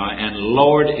 And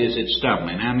Lord, is it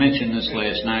stumbling. I mentioned this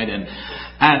last night, and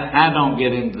I don't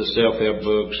get into the self-help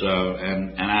books,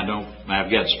 and I've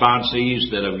got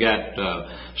sponsees that have got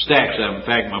stacks of them. In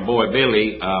fact, my boy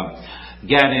Billy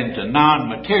got into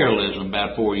non-materialism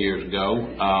about 4 years ago,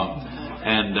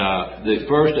 and the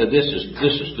first, this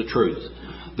is the truth.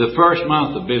 The first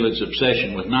month of Billy's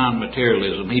obsession with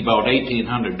non-materialism, he bought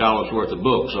 $1,800 worth of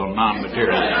books on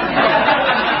non-materialism.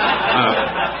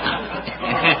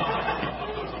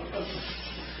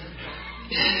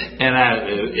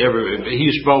 And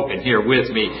he's spoken here with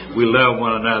me. We love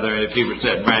one another, and if he were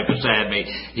sitting right beside me,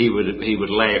 he would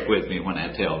laugh with me when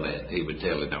I tell that. He would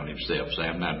tell it on himself. So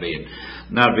I'm not being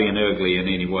ugly in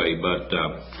any way. But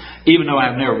even though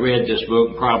I've never read this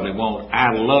book, probably won't,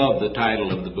 I love the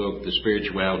title of the book, The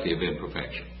Spirituality of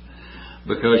Imperfection.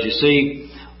 Because you see,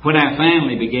 when I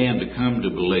finally began to come to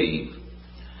believe,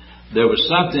 there was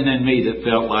something in me that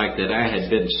felt like that I had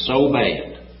been so bad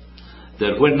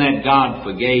that when that God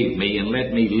forgave me and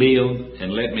let me live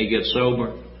and let me get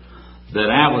sober, that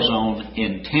I was on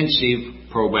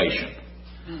intensive probation.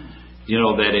 You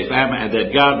know, that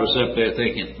God was up there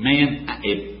thinking, man,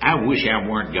 I wish I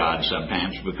weren't God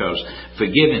sometimes, because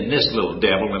forgiving this little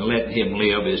devil and letting him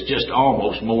live is just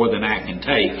almost more than I can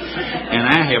take. And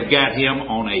I have got him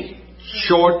on a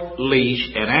short leash,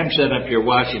 and I'm set up here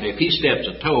watching. If he steps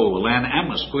a toe over the line, I'm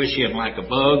going to squish him like a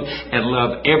bug and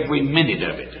love every minute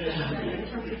of it.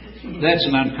 That's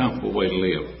an uncomfortable way to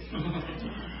live.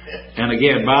 And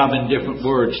again, Bob in different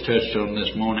words touched on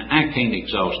this morning, I can't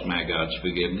exhaust my God's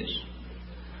forgiveness.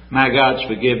 My God's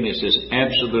forgiveness is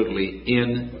absolutely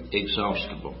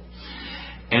inexhaustible.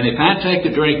 And if I take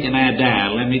a drink and I die,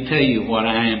 let me tell you what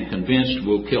I am convinced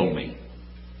will kill me.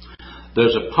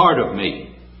 There's a part of me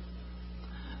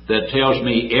that tells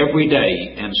me every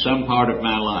day in some part of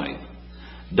my life,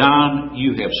 Don,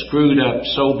 you have screwed up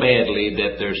so badly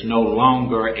that there's no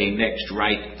longer a next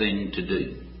right thing to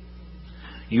do.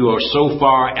 You are so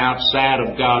far outside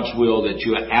of God's will that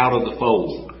you are out of the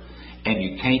fold and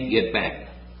you can't get back.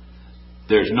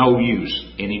 There's no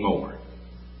use anymore.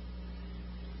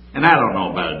 And I don't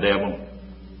know about a devil.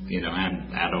 You know,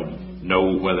 I don't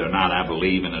know whether or not I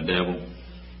believe in a devil.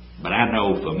 But I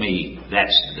know for me,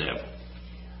 that's the devil.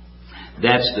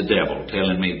 That's the devil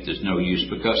telling me that there's no use,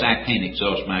 because I can't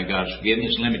exhaust my God's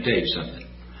forgiveness. Let me tell you something.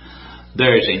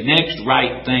 There is a next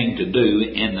right thing to do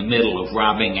in the middle of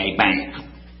robbing a bank.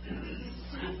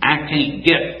 I can't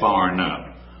get far enough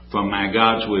from my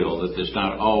God's will that there's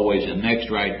not always a next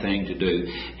right thing to do.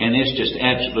 And it's just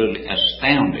absolutely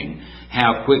astounding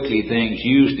how quickly things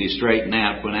usually straighten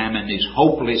out when I'm in these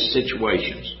hopeless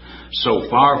situations, so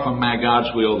far from my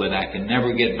God's will that I can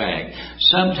never get back.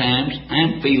 Sometimes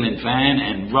I'm feeling fine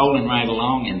and rolling right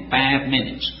along in 5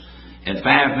 minutes. And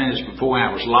 5 minutes before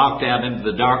I was locked out into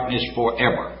the darkness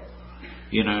forever.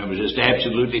 You know, it was just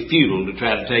absolutely futile to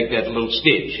try to take that little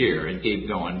stitch here and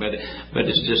keep going. But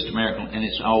it's just a miracle, and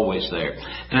it's always there.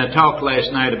 And I talked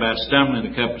last night about stumbling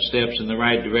a couple of steps in the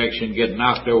right direction, getting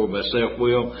knocked over by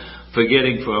self-will,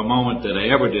 forgetting for a moment that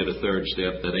I ever did a third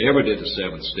step, that I ever did a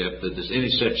seventh step, that there's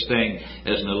any such thing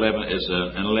as an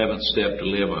 11th step to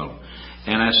live on.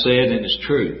 And I said, and it's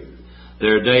true,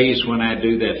 there are days when I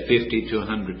do that 50 to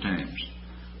 100 times.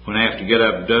 When I have to get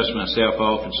up and dust myself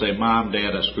off and say, Mom,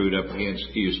 Dad, I screwed up again,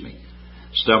 excuse me.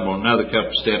 Stumble another couple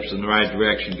of steps in the right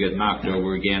direction, get knocked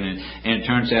over again, and it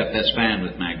turns out that's fine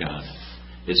with my God.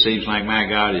 It seems like my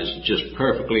God is just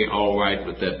perfectly all right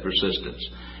with that persistence.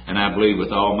 And I believe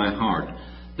with all my heart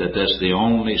that that's the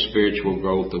only spiritual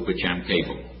growth of which I'm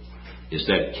capable, is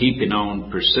that keeping on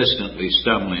persistently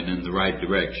stumbling in the right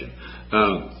direction.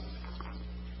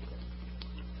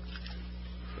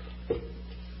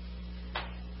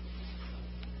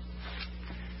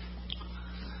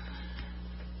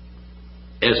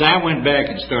 as I went back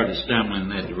and started stumbling in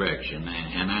that direction,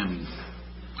 and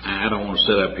I don't want to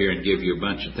sit up here and give you a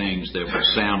bunch of things that will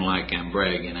sound like I'm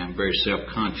bragging. I'm very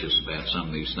self-conscious about some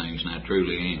of these things, and I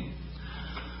truly am.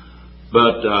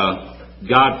 But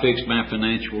God fixed my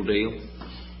financial deal.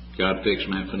 God fixed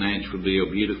my financial deal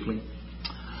beautifully.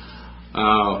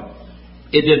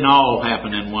 It didn't all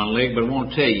happen in one leg, but I want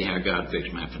to tell you how God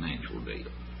fixed my financial deal.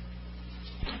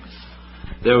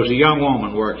 There was a young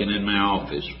woman working in my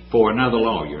office for another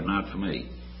lawyer, not for me.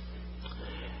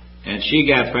 And she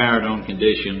got fired on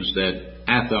conditions that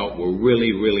I thought were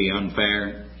really, really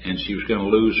unfair. And she was going to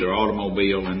lose her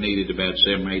automobile and needed about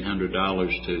 $700 or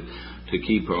 $800 to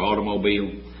keep her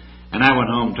automobile. And I went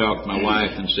home and talked to my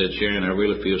wife and said, Sharon, I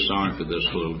really feel sorry for this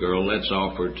little girl. Let's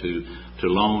offer to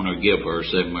loan or give her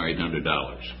 $700 or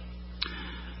 $800.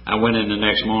 I went in the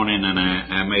next morning and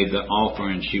I made the offer,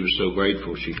 and she was so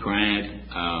grateful she cried.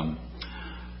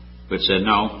 But said,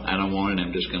 no, I don't want it.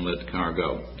 I'm just going to let the car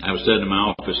go. I was sitting in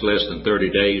my office less than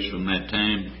 30 days from that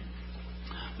time,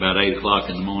 about 8 o'clock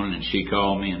in the morning, and she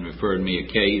called me and referred me a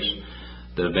case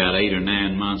that about 8 or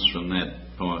 9 months from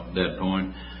that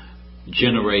point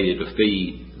generated a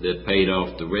fee that paid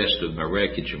off the rest of my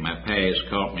wreckage of my past,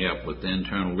 caught me up with the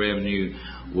internal revenue,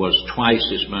 was twice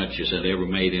as much as I'd ever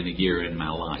made in a year in my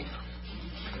life.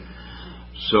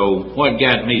 So what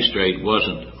got me straight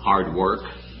wasn't hard work.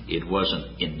 It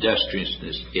wasn't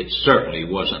industriousness. It certainly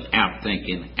wasn't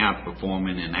outthinking,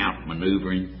 outperforming, and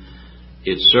outmaneuvering.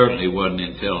 It certainly wasn't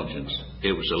intelligence.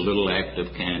 It was a little act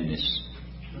of kindness.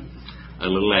 A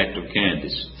little act of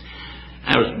kindness.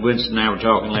 Winston and I were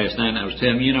talking last night, and I was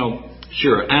telling him,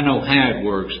 sure, I know how it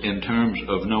works in terms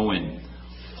of knowing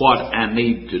what I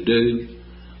need to do,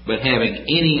 but having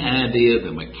any idea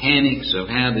the mechanics of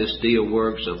how this deal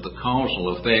works, of the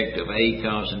causal effect of A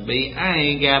causing B, I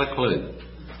ain't got a clue.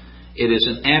 It is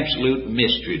an absolute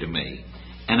mystery to me,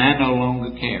 and I no longer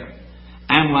care.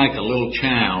 I'm like a little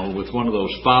child with one of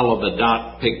those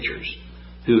follow-the-dot pictures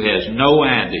who has no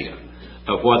idea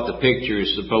of what the picture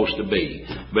is supposed to be.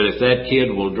 But if that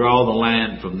kid will draw the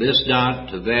line from this dot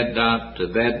to that dot to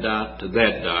that dot to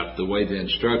that dot, the way the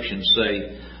instructions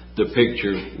say, the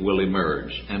picture will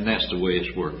emerge. And that's the way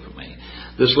it's worked for me.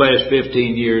 This last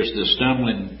 15 years, the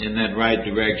stumbling in that right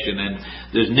direction, and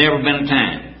there's never been a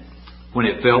time when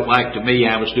it felt like to me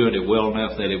I was doing it well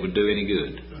enough that it would do any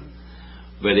good.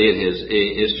 But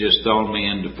it's just thrown me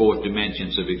into fourth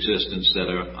dimensions of existence that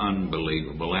are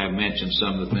unbelievable. I've mentioned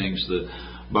some of the things the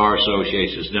Bar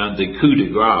Association has done. The coup de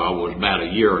grace was about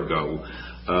a year ago.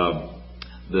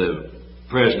 The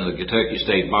president of the Kentucky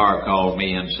State Bar called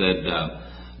me and said,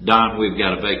 Don, we've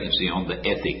got a vacancy on the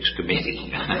ethics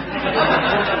committee. And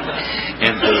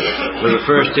for the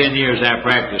first 10 years I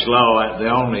practiced law, the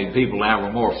only people I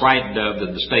were more frightened of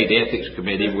than the state ethics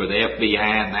committee were the FBI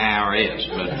and the IRS.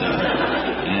 But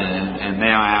and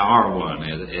now I are one,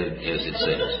 as it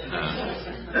says.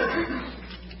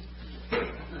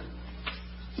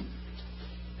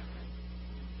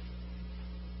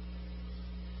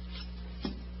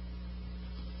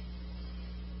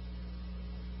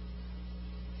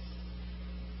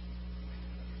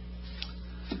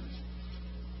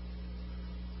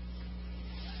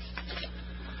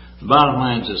 The bottom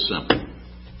line is this simple.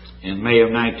 In May of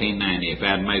 1990, if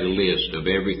I'd made a list of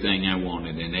everything I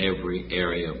wanted in every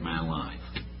area of my life,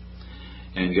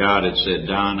 and God had said,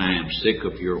 Don, I am sick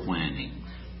of your whining.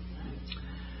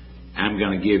 I'm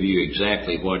going to give you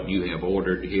exactly what you have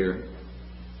ordered here,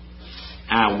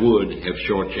 I would have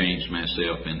shortchanged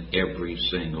myself in every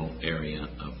single area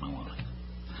of my life.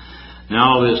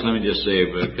 Now all this, let me just say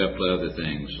about a couple of other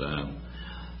things.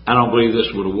 I don't believe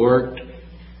this would have worked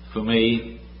for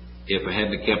me if I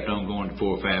hadn't kept on going to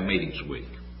 4 or 5 meetings a week.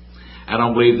 I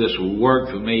don't believe this would work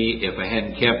for me if I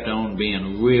hadn't kept on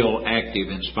being real active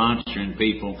in sponsoring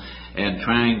people and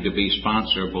trying to be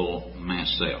sponsorable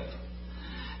myself.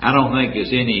 I don't think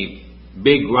there's any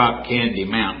big rock candy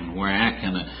mountain where I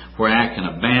can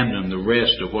abandon the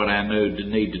rest of what I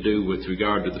need to do with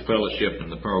regard to the fellowship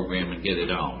and the program and get it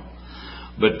on.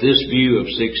 But this view of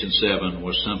 6 and 7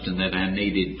 was something that I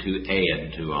needed to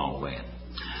add to all that.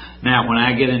 Now, when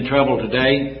I get in trouble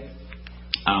today,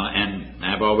 and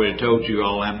I've already told you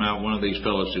all, I'm not one of these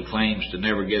fellows who claims to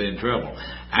never get in trouble.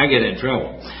 I get in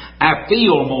trouble. I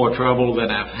feel more trouble than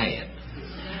I've had.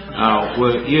 Have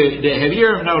you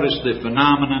ever noticed the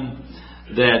phenomenon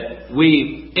that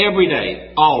we, every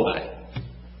day, all day,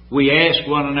 we ask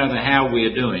one another how we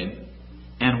are doing,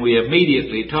 and we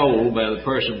immediately told by the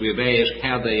person we've asked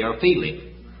how they are feeling.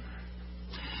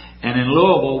 And in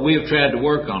Louisville, we've tried to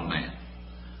work on that.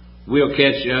 We'll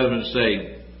catch the other and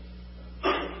say,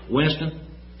 Winston,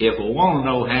 if I want to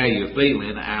know how you're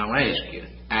feeling, I'll ask you.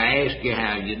 I ask you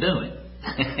how you doing.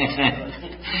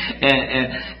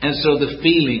 and so the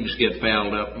feelings get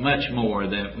fouled up much more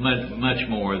than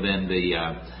the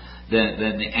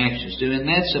actions do, and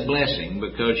that's a blessing,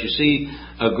 because you see,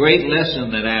 a great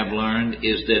lesson that I've learned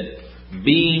is that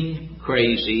being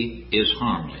crazy is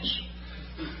harmless.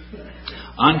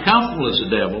 Uncomfortable as the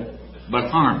devil, but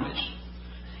harmless.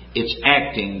 It's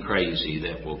acting crazy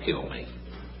that will kill me.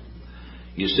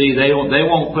 You see, they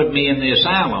won't put me in the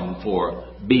asylum for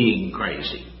being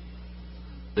crazy.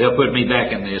 They'll put me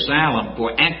back in the asylum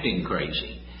for acting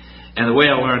crazy. And the way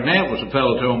I learned that was a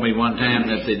fellow told me one time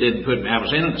that they didn't put me, I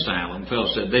was in an asylum, a fellow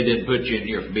said, they didn't put you in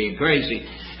here for being crazy.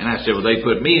 And I said, well, they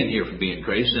put me in here for being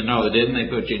crazy. They said, no, they didn't. They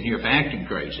put you in here for acting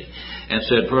crazy. And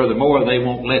said, furthermore, they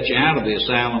won't let you out of the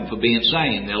asylum for being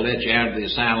sane. They'll let you out of the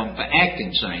asylum for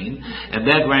acting sane. And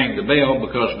that rang the bell,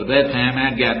 because by that time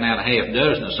I'd gotten out of half a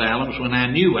dozen asylums when I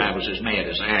knew I was as mad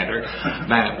as a hatter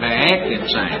by acting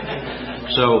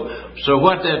sane. So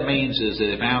what that means is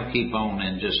that if I'll keep on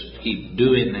and just keep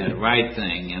doing that right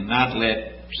thing and not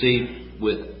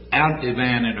without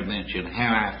divine intervention,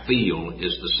 how I feel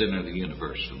is the center of the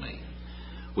universe for me.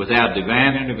 Without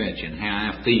divine intervention,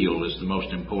 how I feel is the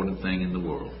most important thing in the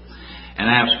world. And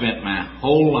I've spent my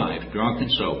whole life, drunk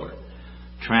and sober,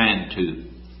 trying to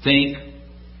think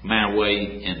my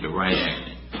way into right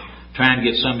acting. Trying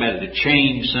to get somebody to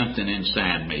change something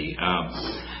inside me.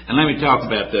 And let me talk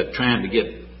about that, trying to get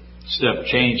stuff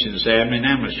changed inside me. And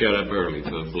I'm going to shut up early,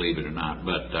 believe it or not.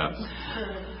 But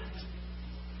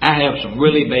I have some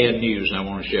really bad news I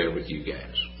want to share with you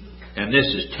guys. And this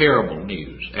is terrible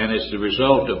news. And it's the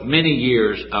result of many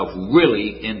years of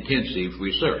really intensive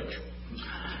research.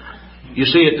 You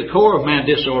see, at the core of my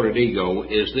disordered ego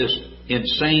is this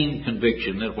insane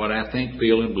conviction that what I think,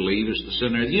 feel, and believe is the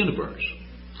center of the universe.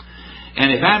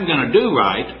 And if I'm going to do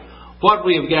right, what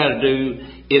we have got to do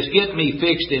is get me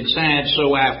fixed inside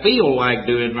so I feel like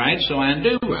doing right, so I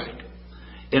do right.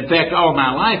 In fact, all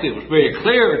my life it was very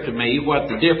clear to me what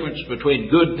the difference between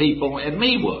good people and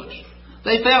me was.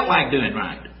 They felt like doing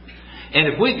right. And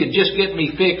if we could just get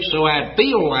me fixed so I'd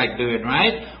feel like doing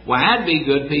right, why, I'd be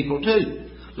good people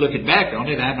too. Looking back on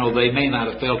it, I know they may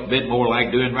not have felt a bit more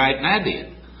like doing right than I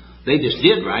did. They just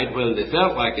did right whether they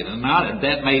felt like it or not, and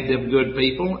that made them good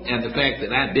people, and the fact that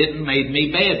I didn't made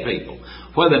me bad people.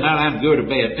 Whether or not I'm good or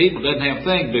bad people doesn't have a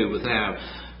thing to do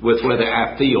with whether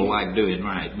I feel like doing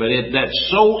right. But that's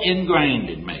so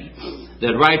ingrained in me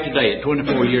that right today, at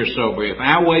 24 years sober, if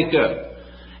I wake up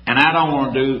and I don't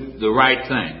want to do the right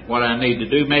thing, what I need to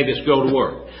do, maybe it's go to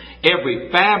work. Every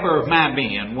fiber of my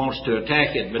being wants to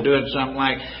attack it by doing something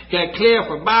like, Cliff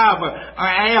or Bob or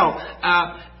Al,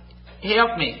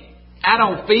 help me. I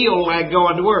don't feel like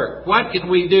going to work. What can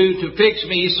we do to fix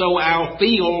me so I'll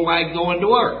feel like going to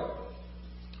work?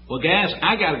 Well, guys,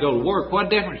 I got to go to work. What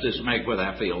difference does it make whether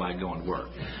I feel like going to work?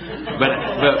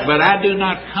 But I do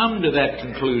not come to that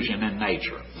conclusion in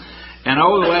nature. And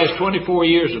over the last 24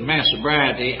 years of my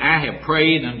sobriety, I have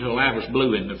prayed until I was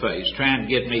blue in the face, trying to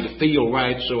get me to feel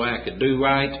right so I could do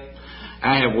right.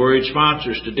 I have worried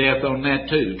sponsors to death on that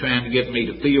too, trying to get me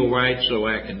to feel right so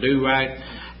I can do right.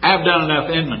 I've done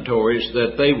enough inventories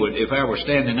that they would, if I were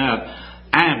standing up,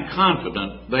 I am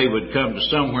confident they would come to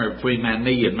somewhere between my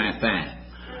knee and my thigh,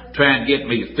 trying to get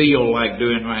me to feel like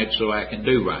doing right so I can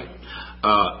do right.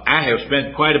 I have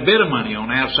spent quite a bit of money on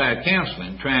outside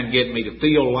counseling, trying to get me to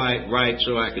feel like right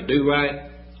so I could do right.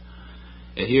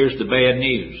 And here's the bad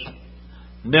news.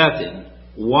 Nothing,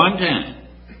 one time,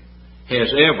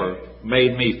 has ever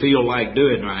made me feel like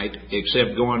doing right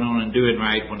except going on and doing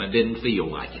right when I didn't feel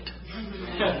like it.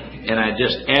 And I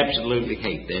just absolutely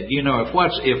hate that. You know, if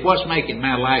what's making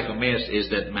my life a mess is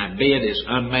that my bed is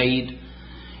unmade,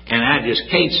 and I just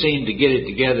can't seem to get it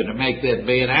together to make that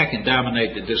bed, I can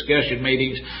dominate the discussion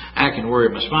meetings, I can worry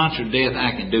my sponsor to death,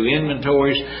 I can do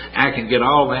inventories, I can get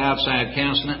all the outside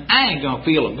counseling. I ain't going to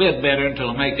feel a bit better until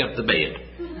I make up the bed.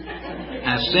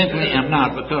 I simply am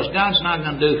not, because God's not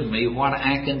going to do for me what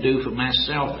I can do for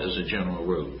myself as a general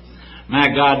rule. My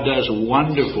God does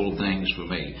wonderful things for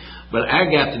me, but I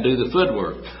got to do the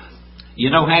footwork.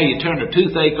 You know how you turn a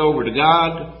toothache over to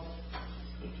God?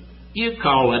 You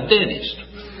call a dentist.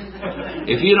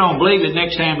 If you don't believe it,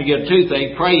 next time you get a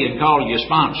toothache, pray and call your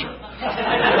sponsor.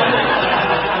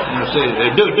 You know, see,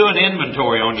 do an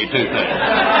inventory on your toothache.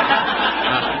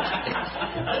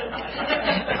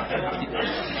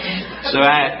 So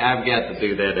I've got to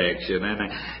do that action,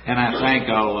 and I thank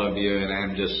all of you, and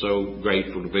I'm just so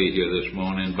grateful to be here this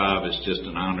morning. Bob, it's just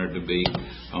an honor to be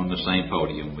on the same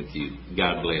podium with you.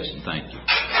 God bless and thank you.